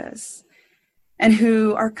about us and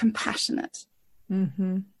who are compassionate.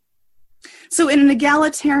 Mm-hmm. So in an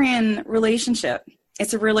egalitarian relationship,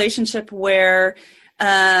 it's a relationship where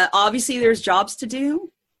obviously there's jobs to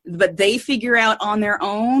do, but they figure out on their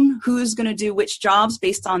own who's going to do which jobs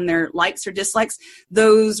based on their likes or dislikes.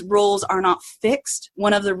 Those roles are not fixed.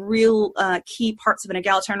 One of the real key parts of an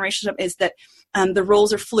egalitarian relationship is that the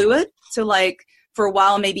roles are fluid. So like for a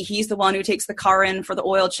while, maybe he's the one who takes the car in for the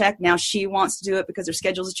oil check. Now she wants to do it because their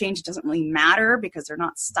schedules have changed. It doesn't really matter because they're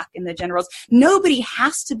not stuck in the gender roles. Nobody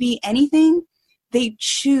has to be anything. They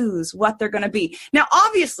choose what they're going to be. Now,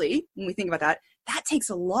 obviously, when we think about that, that takes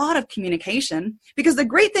a lot of communication, because the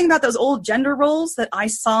great thing about those old gender roles that I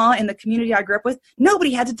saw in the community I grew up with,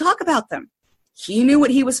 nobody had to talk about them. He knew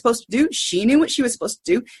what he was supposed to do. She knew what she was supposed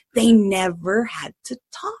to do. They never had to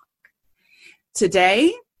talk.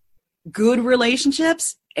 Today, good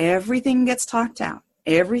relationships, everything gets talked out.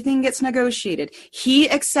 Everything gets negotiated. He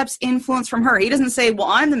accepts influence from her. He doesn't say, well,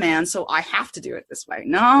 I'm the man, so I have to do it this way.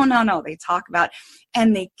 No. They talk about,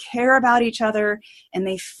 and they care about each other, and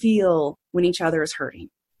they feel when each other is hurting.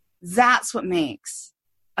 That's what makes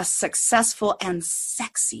a successful and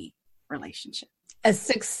sexy relationship. A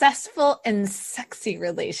successful and sexy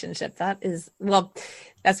relationship. That is, well,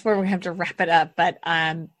 that's where we have to wrap it up. But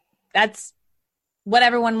that's what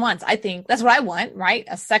everyone wants. I think that's what I want, right?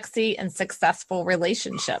 A sexy and successful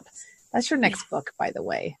relationship. That's your next book, by the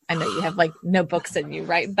way. I know you have like no books in you,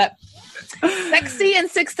 right? But sexy and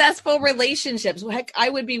successful relationships. Heck, I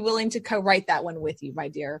would be willing to co-write that one with you, my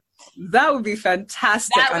dear. That would be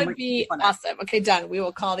fantastic. That would be awesome. Okay, done. We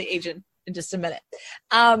will call the agent in just a minute.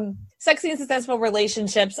 Sexy and successful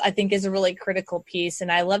relationships, I think, is a really critical piece.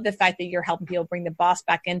 And I love the fact that you're helping people bring the boss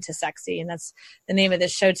back into sexy. And that's the name of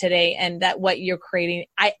this show today. And that what you're creating,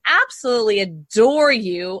 I absolutely adore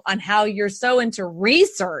you on how you're so into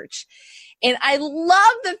research. And I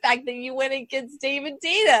love the fact that you went against David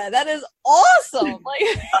Data. That is awesome. Like,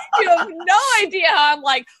 you have no idea how I'm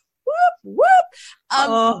like, whoop,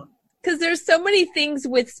 whoop. Because there's so many things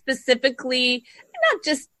with specifically, not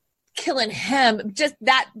just killing him, just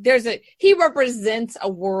that he represents a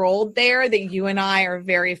world there that you and I are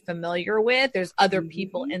very familiar with. There's other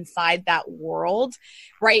people inside that world,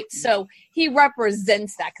 right? So he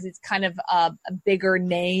represents that because it's kind of a bigger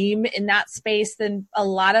name in that space than a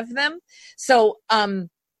lot of them. So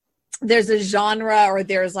there's a genre, or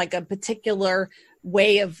there's like a particular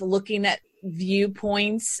way of looking at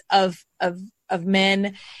viewpoints of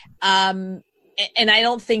men. And I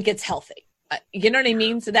don't think it's healthy. You know what I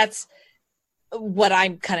mean? So that's what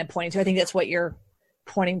I'm kind of pointing to. I think that's what you're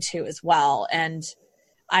pointing to as well. And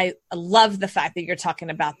I love the fact that you're talking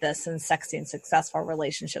about this in sexy and successful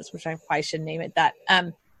relationships, which I probably should name it that.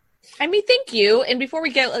 I mean, thank you. And before we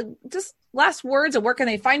get just last words of where can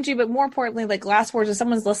they find you, but more importantly, like last words, if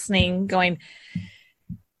someone's listening going,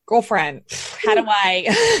 girlfriend, how do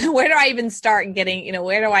where do I even start getting,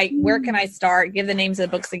 where can I start? Give the names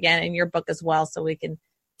of the books again, and your book as well, so we can.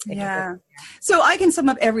 Yeah. So I can sum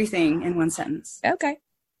up everything in one sentence. Okay.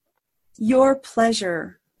 Your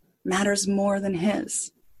pleasure matters more than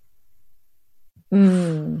his.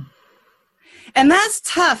 Mm. And that's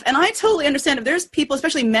tough. And I totally understand if there's people,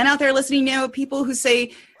 especially men out there listening, people who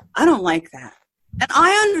say, I don't like that. And I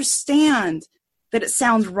understand that it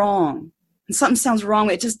sounds wrong. And something sounds wrong.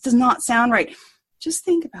 It just does not sound right. Just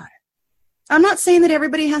think about it. I'm not saying that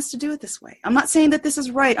everybody has to do it this way. I'm not saying that this is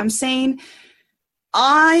right. I'm saying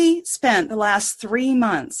I spent the last 3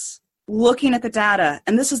 months looking at the data,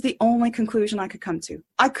 and this is the only conclusion I could come to.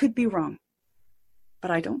 I could be wrong, but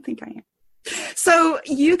I don't think I am. So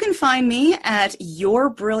you can find me at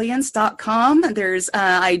yourbrilliance.com.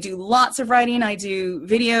 I do lots of writing. I do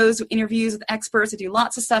videos, interviews with experts. I do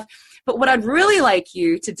lots of stuff. But what I'd really like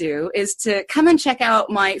you to do is to come and check out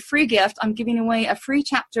my free gift. I'm giving away a free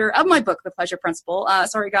chapter of my book, The Pleasure Principle.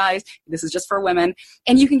 Sorry, guys. This is just for women.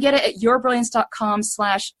 And you can get it at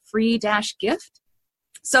yourbrilliance.com/free-gift.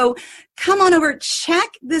 So come on over, check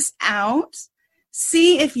this out.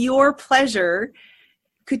 See if your pleasure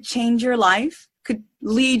could change your life, could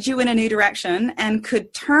lead you in a new direction, and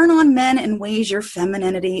could turn on men in ways your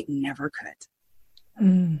femininity never could.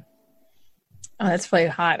 Mm. Oh, that's really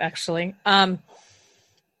hot, actually. I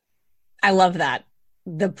love that.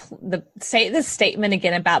 Say the statement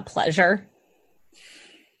again about pleasure.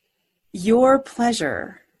 Your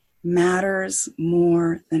pleasure matters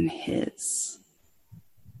more than his.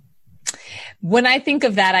 When I think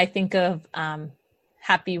of that, I think of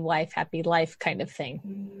happy wife, happy life kind of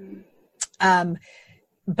thing.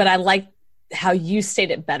 But I like how you state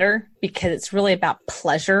it better, because it's really about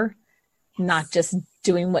pleasure, not just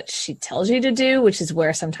doing what she tells you to do, which is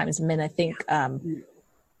where sometimes men, I think,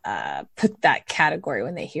 put that category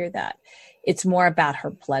when they hear that. It's more about her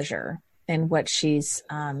pleasure and what she's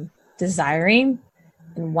desiring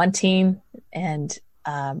and wanting and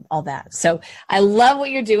all that. So I love what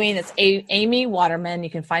you're doing. It's Amy Waterman. You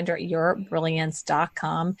can find her at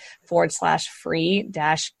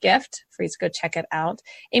yourbrilliance.com/free-gift. Please go check it out.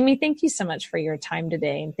 Amy, thank you so much for your time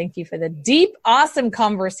today. And thank you for the deep, awesome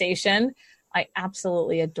conversation. I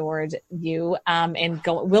absolutely adored you and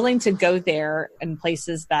willing to go there in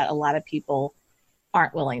places that a lot of people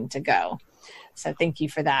aren't willing to go. So thank you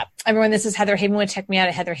for that. Everyone, this is Heather Havenwood. Check me out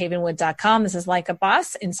at heatherhavenwood.com. This is Like a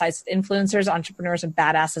Boss, insights with influencers, entrepreneurs, and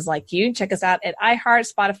badasses like you. Check us out at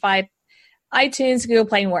iHeart, Spotify, iTunes, Google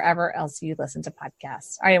Play, and wherever else you listen to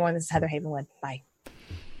podcasts. All right, everyone, this is Heather Havenwood. Bye.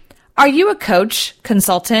 Are you a coach,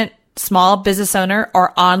 consultant, small business owner,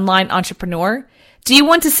 or online entrepreneur? Do you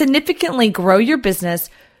want to significantly grow your business,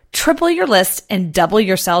 triple your list, and double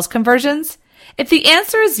your sales conversions? If the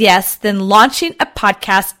answer is yes, then launching a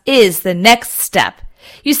podcast is the next step.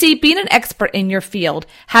 You see, being an expert in your field,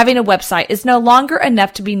 having a website is no longer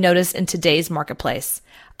enough to be noticed in today's marketplace.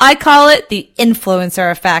 I call it the influencer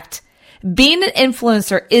effect. Being an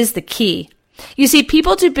influencer is the key. You see,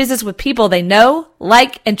 people do business with people they know,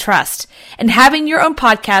 like, and trust. And having your own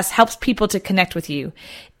podcast helps people to connect with you.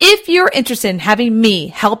 If you're interested in having me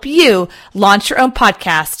help you launch your own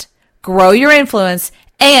podcast, grow your influence,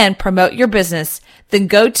 and promote your business, then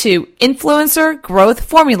go to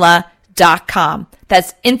influencergrowthformula.com.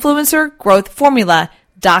 That's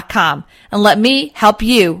influencergrowthformula.com. And let me help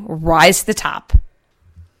you rise to the top.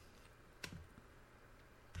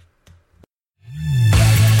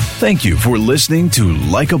 Thank you for listening to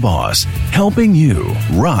Like a Boss, helping you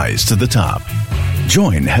rise to the top.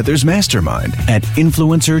 Join Heather's mastermind at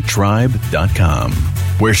influencertribe.com,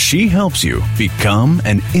 where she helps you become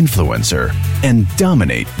an influencer and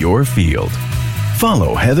dominate your field.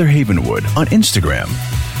 Follow Heather Havenwood on Instagram.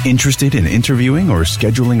 Interested in interviewing or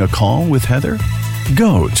scheduling a call with Heather?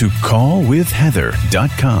 Go to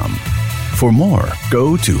callwithheather.com. For more,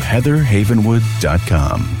 go to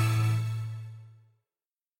heatherhavenwood.com.